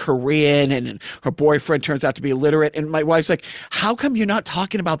Korean, and her boyfriend turns out to be illiterate. And my wife's like, how come you're not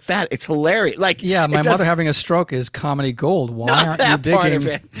talking about that? It's hilarious. Like, Yeah, it my mother having a stroke is comedy gold. Why not aren't you that part of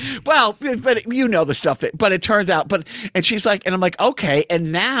digging? it. Well, but you know the stuff that, but it turns out, and she's like, and I'm like, okay.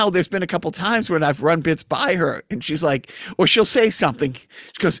 And now there's been a couple times when I've run bits by her, and she's like, or she'll say something. She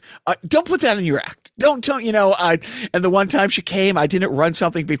goes, don't put that in your act. Don't, and the one time she came, I didn't run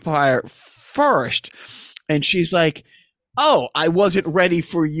something before first. And she's like, oh, I wasn't ready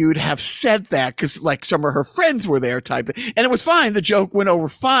for you to have said that because like some of her friends were there type thing. And it was fine. The joke went over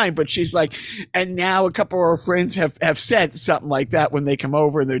fine. But she's like, and now a couple of her friends have said something like that when they come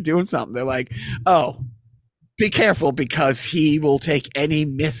over and they're doing something. They're like, oh, be careful because he will take any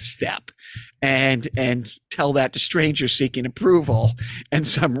misstep and tell that to strangers seeking approval in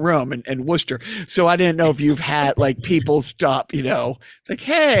some room in Worcester. So I didn't know if you've had like people stop, it's like,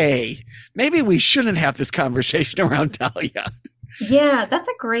 hey, maybe we shouldn't have this conversation around Dalya. Yeah, that's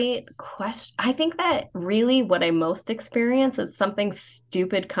a great question. I think that really what I most experience is something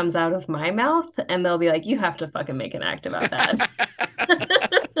stupid comes out of my mouth, and they'll be like, you have to fucking make an act about that.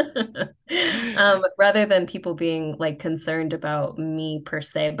 Rather than people being like concerned about me per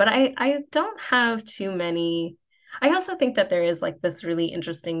se. But I don't have too many. I also think that there is like this really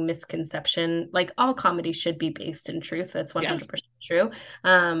interesting misconception, like all comedy should be based in truth. That's 100% true.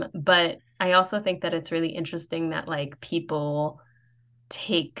 But I also think that it's really interesting that like people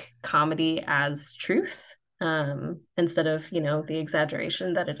take comedy as truth instead of, the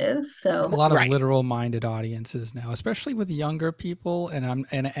exaggeration that it is. A So lot of Right. literal minded audiences now, especially with younger people. And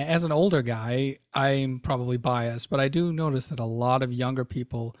as an older guy, I'm probably biased, but I do notice that a lot of younger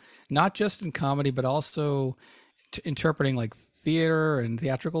people, not just in comedy, but also interpreting like theater and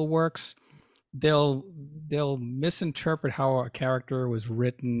theatrical works, they'll misinterpret how a character was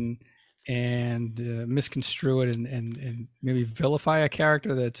written and misconstrue it and maybe vilify a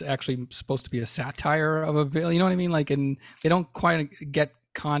character that's actually supposed to be a satire of a villain. You know what I mean? Like, and they don't quite get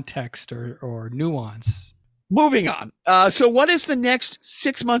context or nuance. Moving on. So what is the next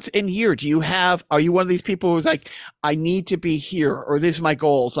 6 months and year? Are you one of these people who's like, I need to be here, or this is my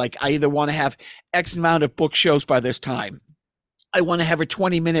goals? Like, I either want to have X amount of book shows by this time. I want to have a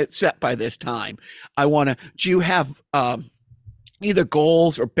 20-minute set by this time. Do you have either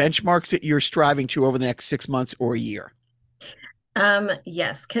goals or benchmarks that you're striving to over the next 6 months or a year?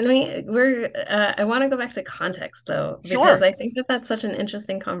 yes, I want to go back to context though, because Sure. I think that that's such an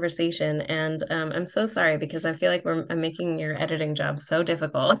interesting conversation. And I'm so sorry because I feel like I'm making your editing job so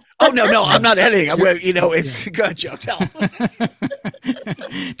difficult. Oh, no, I'm not editing. It's Yeah. good, Joe. Tell.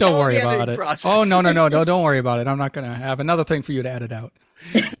 Don't worry the about editing it. process. Oh, no, don't worry about it. I'm not going to have another thing for you to edit out.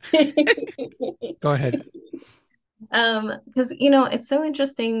 Go ahead. Because it's so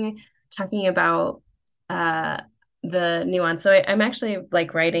interesting talking about uh the nuance. So I'm actually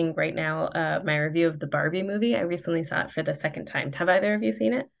like writing right now my review of the Barbie movie. I recently saw it for the second time. Have either of you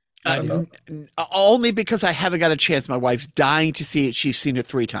seen it? Or both? Only because I haven't got a chance. My wife's dying to see it. She's seen it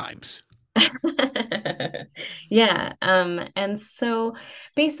 3 times. Yeah. And so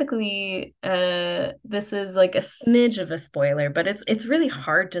basically, this is like a smidge of a spoiler, but it's really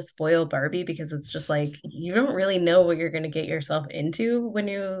hard to spoil Barbie because it's just like you don't really know what you're going to get yourself into when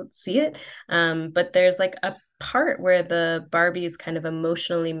you see it. But there's like a part where the Barbies kind of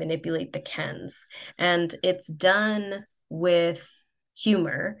emotionally manipulate the Kens, and it's done with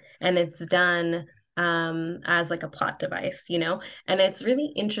humor, and it's done as like a plot device, and it's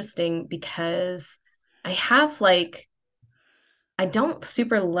really interesting because I have like, I don't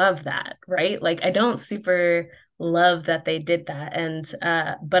super love that, right? Like, I don't super love that they did that. And,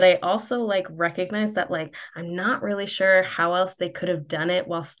 but I also like recognize that, like, I'm not really sure how else they could have done it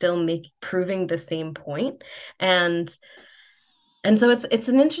while still proving the same point. And, and so it's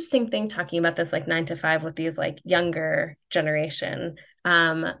an interesting thing talking about this like 9 to 5 with these like younger generation.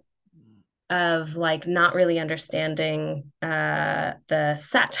 Of like not really understanding the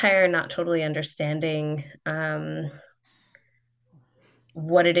satire, not totally understanding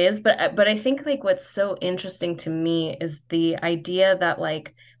what it is. But I think like what's so interesting to me is the idea that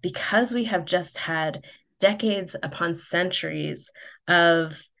like because we have just had decades upon centuries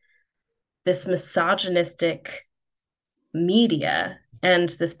of this misogynistic media and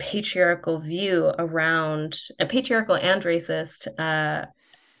this patriarchal view around a patriarchal and racist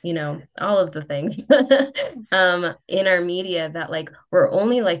all of the things in our media that like we're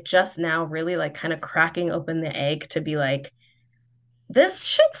only like just now really like kind of cracking open the egg to be like this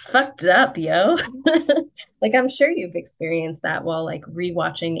shit's fucked up, yo. Like I'm sure you've experienced that while like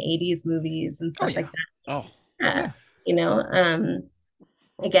rewatching 80s movies and Oh stuff like yeah. that. Oh Yeah. Yeah. You know,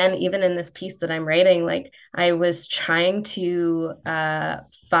 again, even in this piece that I'm writing, like I was trying to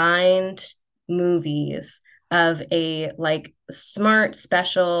find movies of a like smart,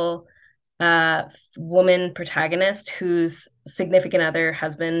 special woman protagonist whose significant other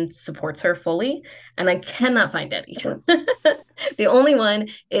husband supports her fully, and I cannot find any. The only one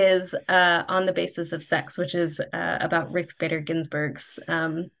is On the Basis of Sex, which is about Ruth Bader Ginsburg's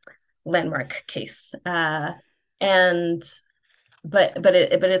landmark case. And but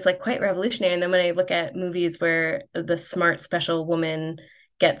it's like quite revolutionary. And then when I look at movies where the smart special woman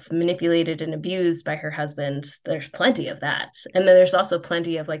gets manipulated and abused by her husband, there's plenty of that. And then there's also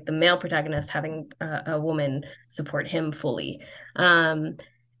plenty of like the male protagonist having a woman support him fully. Um,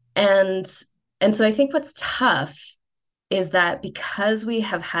 and and so I think what's tough is that because we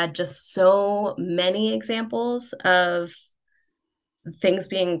have had just so many examples of things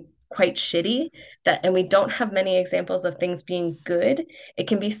being quite shitty, that and we don't have many examples of things being good, it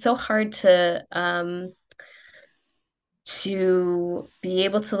can be so hard to be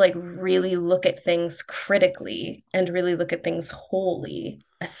able to like really look at things critically and really look at things wholly,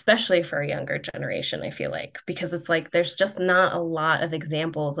 especially for a younger generation, I feel like, because it's like there's just not a lot of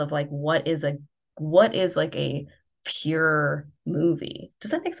examples of like what is like a pure movie.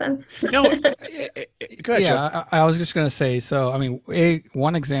 Does that make sense? No, go ahead, Joe. Yeah, I was just going to say, so, I mean,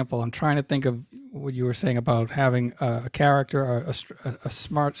 one example, I'm trying to think of what you were saying about having a character, a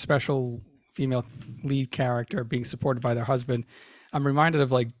smart, special female lead character being supported by their husband. I'm reminded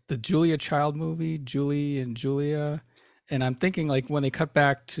of like the Julia Child movie, Julie and Julia. And I'm thinking like when they cut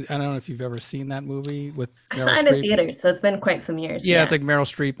back to, I don't know if you've ever seen that movie with I Meryl saw it in Streep. theater, so it's been quite some years. Yeah, it's like Meryl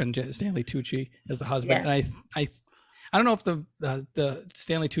Streep and Stanley Tucci as the husband. Yeah. And I don't know if the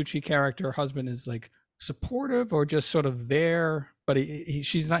Stanley Tucci character husband is like supportive or just sort of there, but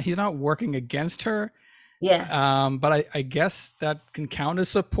he's not working against her. Yeah. But I guess that can count as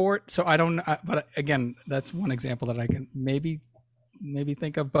support. So I don't. But again, that's one example that I can maybe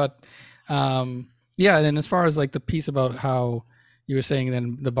think of. But yeah, and as far as like the piece about how you were saying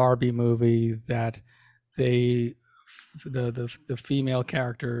then the Barbie movie that they the female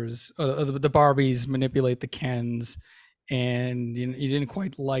characters the Barbies manipulate the Kens, and you didn't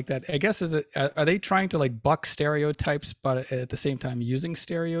quite like that. I guess are they trying to like buck stereotypes but at the same time using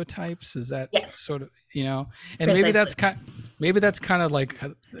stereotypes? Is that Yes. sort of, and Precisely. maybe that's kind of like,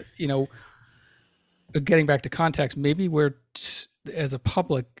 getting back to context, maybe we're as a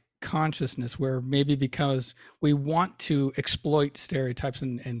public consciousness where maybe because we want to exploit stereotypes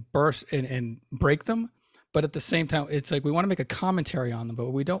and burst and break them, but at the same time it's like we want to make a commentary on them,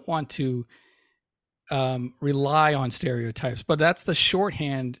 but we don't want to rely on stereotypes. But that's the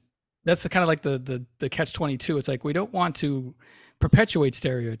shorthand. That's the kind of like the catch-22. It's like we don't want to perpetuate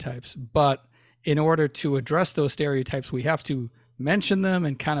stereotypes, but in order to address those stereotypes, we have to mention them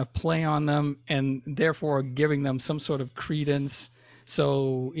and kind of play on them, and therefore giving them some sort of credence.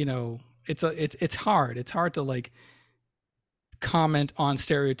 So it's hard. It's hard to like comment on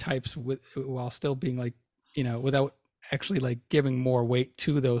stereotypes while still being like without actually like giving more weight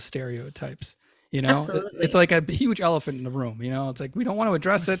to those stereotypes. Absolutely. It's like a huge elephant in the room. It's like we don't want to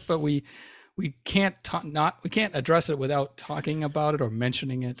address it, but we can't address it without talking about it or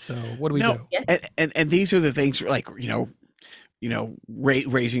mentioning it. So what do we do? Yeah. And these are the things like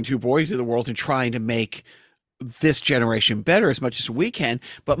raising two boys of the world and trying to make this generation better as much as we can.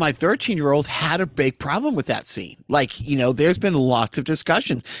 But my 13-year-old had a big problem with that scene. Like, there's been lots of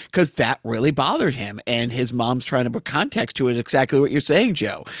discussions because that really bothered him, and his mom's trying to put context to it. Exactly what you're saying,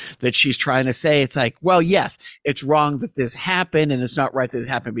 Joe, that she's trying to say, it's like, well, yes, it's wrong that this happened and it's not right that it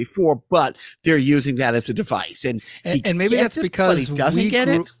happened before, but they're using that as a device. And maybe that's because he doesn't get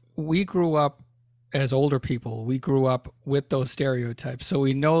it. We grew up as older people. We grew up with those stereotypes. So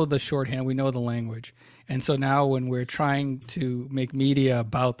we know the shorthand, we know the language. And so now when we're trying to make media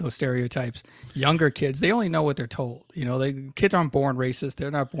about those stereotypes, younger kids, they only know what they're told. Kids aren't born racist.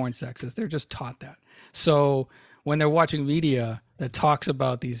 They're not born sexist. They're just taught that. So when they're watching media that talks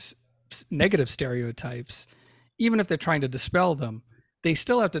about these negative stereotypes, even if they're trying to dispel them, they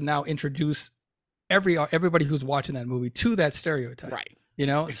still have to now introduce everybody who's watching that movie to that stereotype. Right.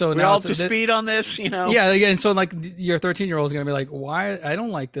 So we're now all to speed on this, Yeah, and so like your 13-year-old is gonna be like, why? I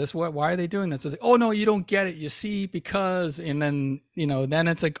don't like this. Why are they doing this? It's like, oh no, you don't get it. You see, because, and then then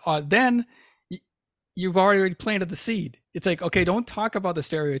it's like, then you've already planted the seed. It's like, okay, don't talk about the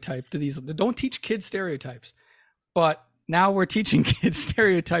stereotype to these. Don't teach kids stereotypes, but now we're teaching kids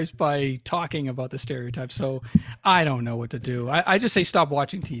stereotypes by talking about the stereotypes. So I don't know what to do. I just say stop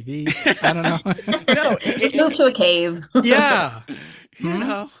watching TV. I don't know. No, Just move to a cave. Yeah. you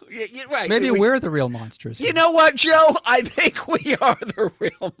know, you're right. Maybe we're the real monsters. You know what, Joe? I think we are the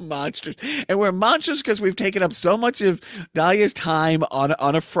real monsters, and we're monsters because we've taken up so much of Dahlia's time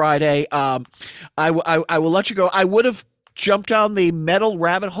on a Friday. I will let you go. I would have jumped down the metal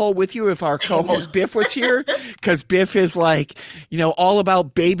rabbit hole with you if our co-host Biff was here, because Biff is like, all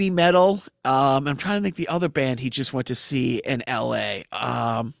about baby metal. I'm trying to think the other band he just went to see in LA.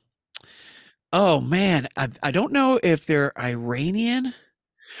 Oh man, I don't know if they're Iranian,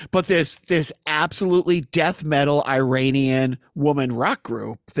 but there's this absolutely death metal Iranian woman rock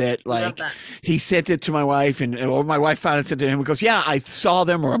group that he sent it to my wife, or my wife found it, sent it to him, and goes, yeah, I saw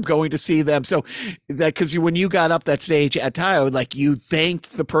them, or I'm going to see them. So that, because when you got up that stage at Tahoe, like, you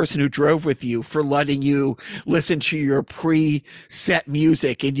thanked the person who drove with you for letting you listen to your pre-set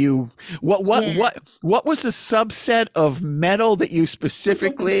music, and what was the subset of metal that you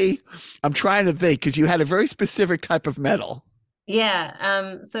specifically? I'm trying to think, because you had a very specific type of metal.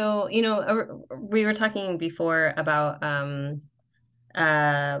 Yeah. So, we were talking before about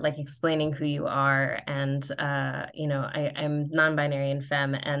like explaining who you are, and I'm non-binary and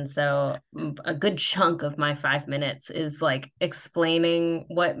femme, and so a good chunk of my 5 minutes is like explaining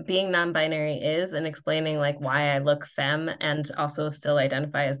what being non-binary is, and explaining like why I look femme and also still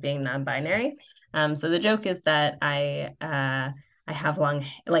identify as being non-binary. So the joke is that I have long,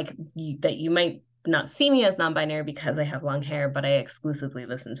 like, that you might not see me as non-binary because I have long hair, but I exclusively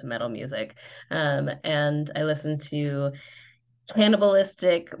listen to metal music. And I listen to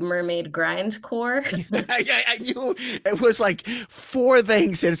Cannibalistic, Mermaid, grindcore. I knew it was like 4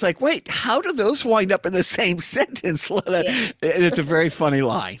 things, and it's like, wait, how do those wind up in the same sentence? And it's a very funny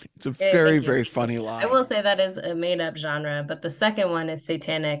line. It's a very, very funny line. I will say that is a made-up genre, but the second one is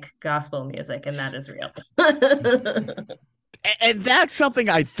satanic gospel music, and that is real. And that's something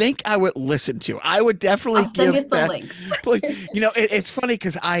I think I would listen to. I would definitely give that. Link. It's funny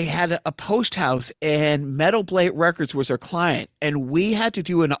because I had a post house, and Metal Blade Records was our client, and we had to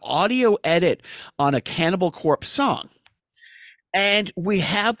do an audio edit on a Cannibal Corpse song. And we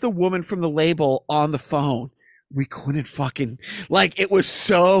have the woman from the label on the phone. We couldn't it was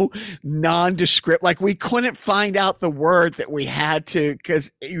so nondescript. Like, we couldn't find out the word that we had to,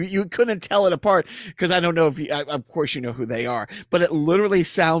 because you couldn't tell it apart. Because I don't know if of course you know who they are, but it literally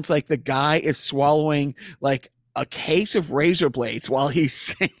sounds like the guy is swallowing like a case of razor blades while he's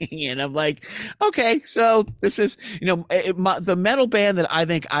singing. And I'm like, okay, so this is, the metal band that I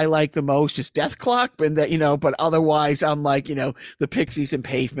think I like the most is Death Clock, and that, but otherwise I'm like, the Pixies and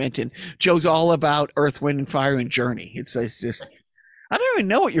Pavement, and Joe's all about Earth, Wind and Fire and Journey. It's just, I don't even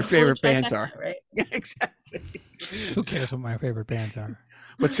know what your favorite bands are. Right? Yeah, exactly. Who cares what my favorite bands are?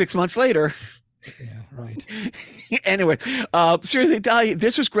 But 6 months later. Yeah, right. Anyway, seriously, Dalya,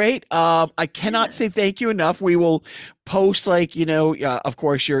 this was great. I cannot say thank you enough. We will post, of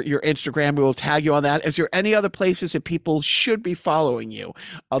course, your Instagram. We will tag you on that. Is there any other places that people should be following you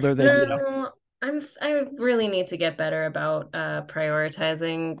other than, I really need to get better about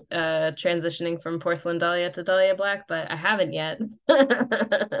prioritizing transitioning from Porcelain Dahlia to Dahlia Black, but I haven't yet.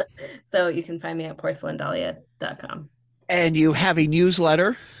 So you can find me at porcelaindahlia.com. And you have a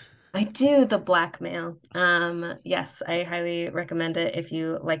newsletter. I do, the Blackmail. Yes, I highly recommend it if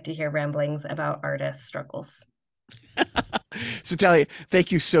you like to hear ramblings about artist struggles. So Dalya,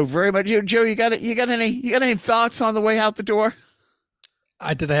 thank you so very much. Joe, you got any thoughts on the way out the door?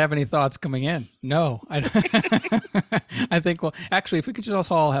 Did I have any thoughts coming in? No. I think, well, actually, if we could just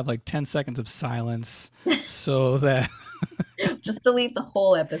all have like 10 seconds of silence so that just delete the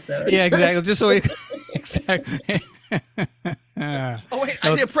whole episode. Yeah, exactly. Just so we exactly. Oh wait,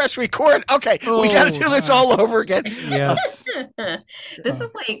 I did press record. Okay, we got to do this all over again. Yes. This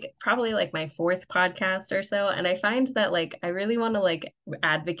is probably my 4th podcast or so, and I find that I really want to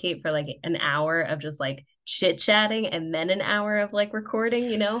advocate for an hour of just chit chatting and then an hour of recording.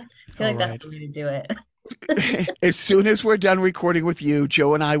 I feel like that's the way to do it. As soon as we're done recording with you,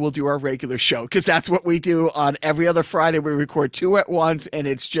 Joe and I will do our regular show, because that's what we do on every other Friday. We record 2 at once, and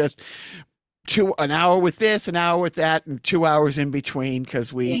it's just an hour with this, an hour with that, and 2 hours in between,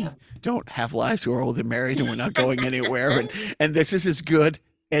 because we don't have lives. We're old and married, and we're not going anywhere. And this is as good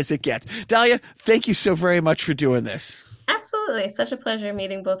as it gets. Dalya, thank you so very much for doing this. Absolutely. Such a pleasure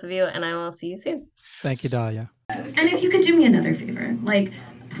meeting both of you, and I will see you soon. Thank you, Dalya. And if you could do me another favor,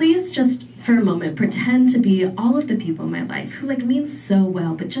 please just for a moment pretend to be all of the people in my life who mean so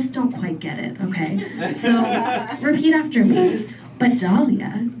well but just don't quite get it, okay? So repeat after me. But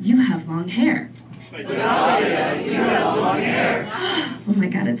Dalya, you have long hair. Dalya, you have long hair. Oh my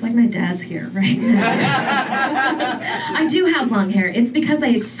God, it's like my dad's here right now. I do have long hair. It's because I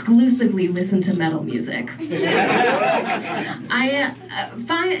exclusively listen to metal music. I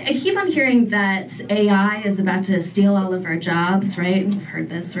keep on hearing that AI is about to steal all of our jobs, right? You've heard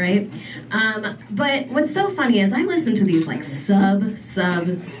this, right? But what's so funny is I listen to these like sub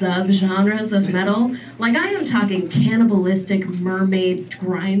genres of metal. Like I am talking cannibalistic, mermaid,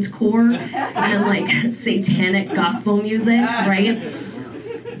 grindcore, and like satanic gospel music, right?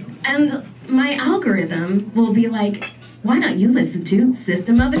 And my algorithm will be like, why don't you listen to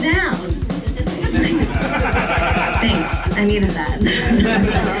System of a Down? Thanks, I needed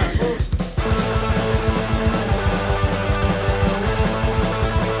that.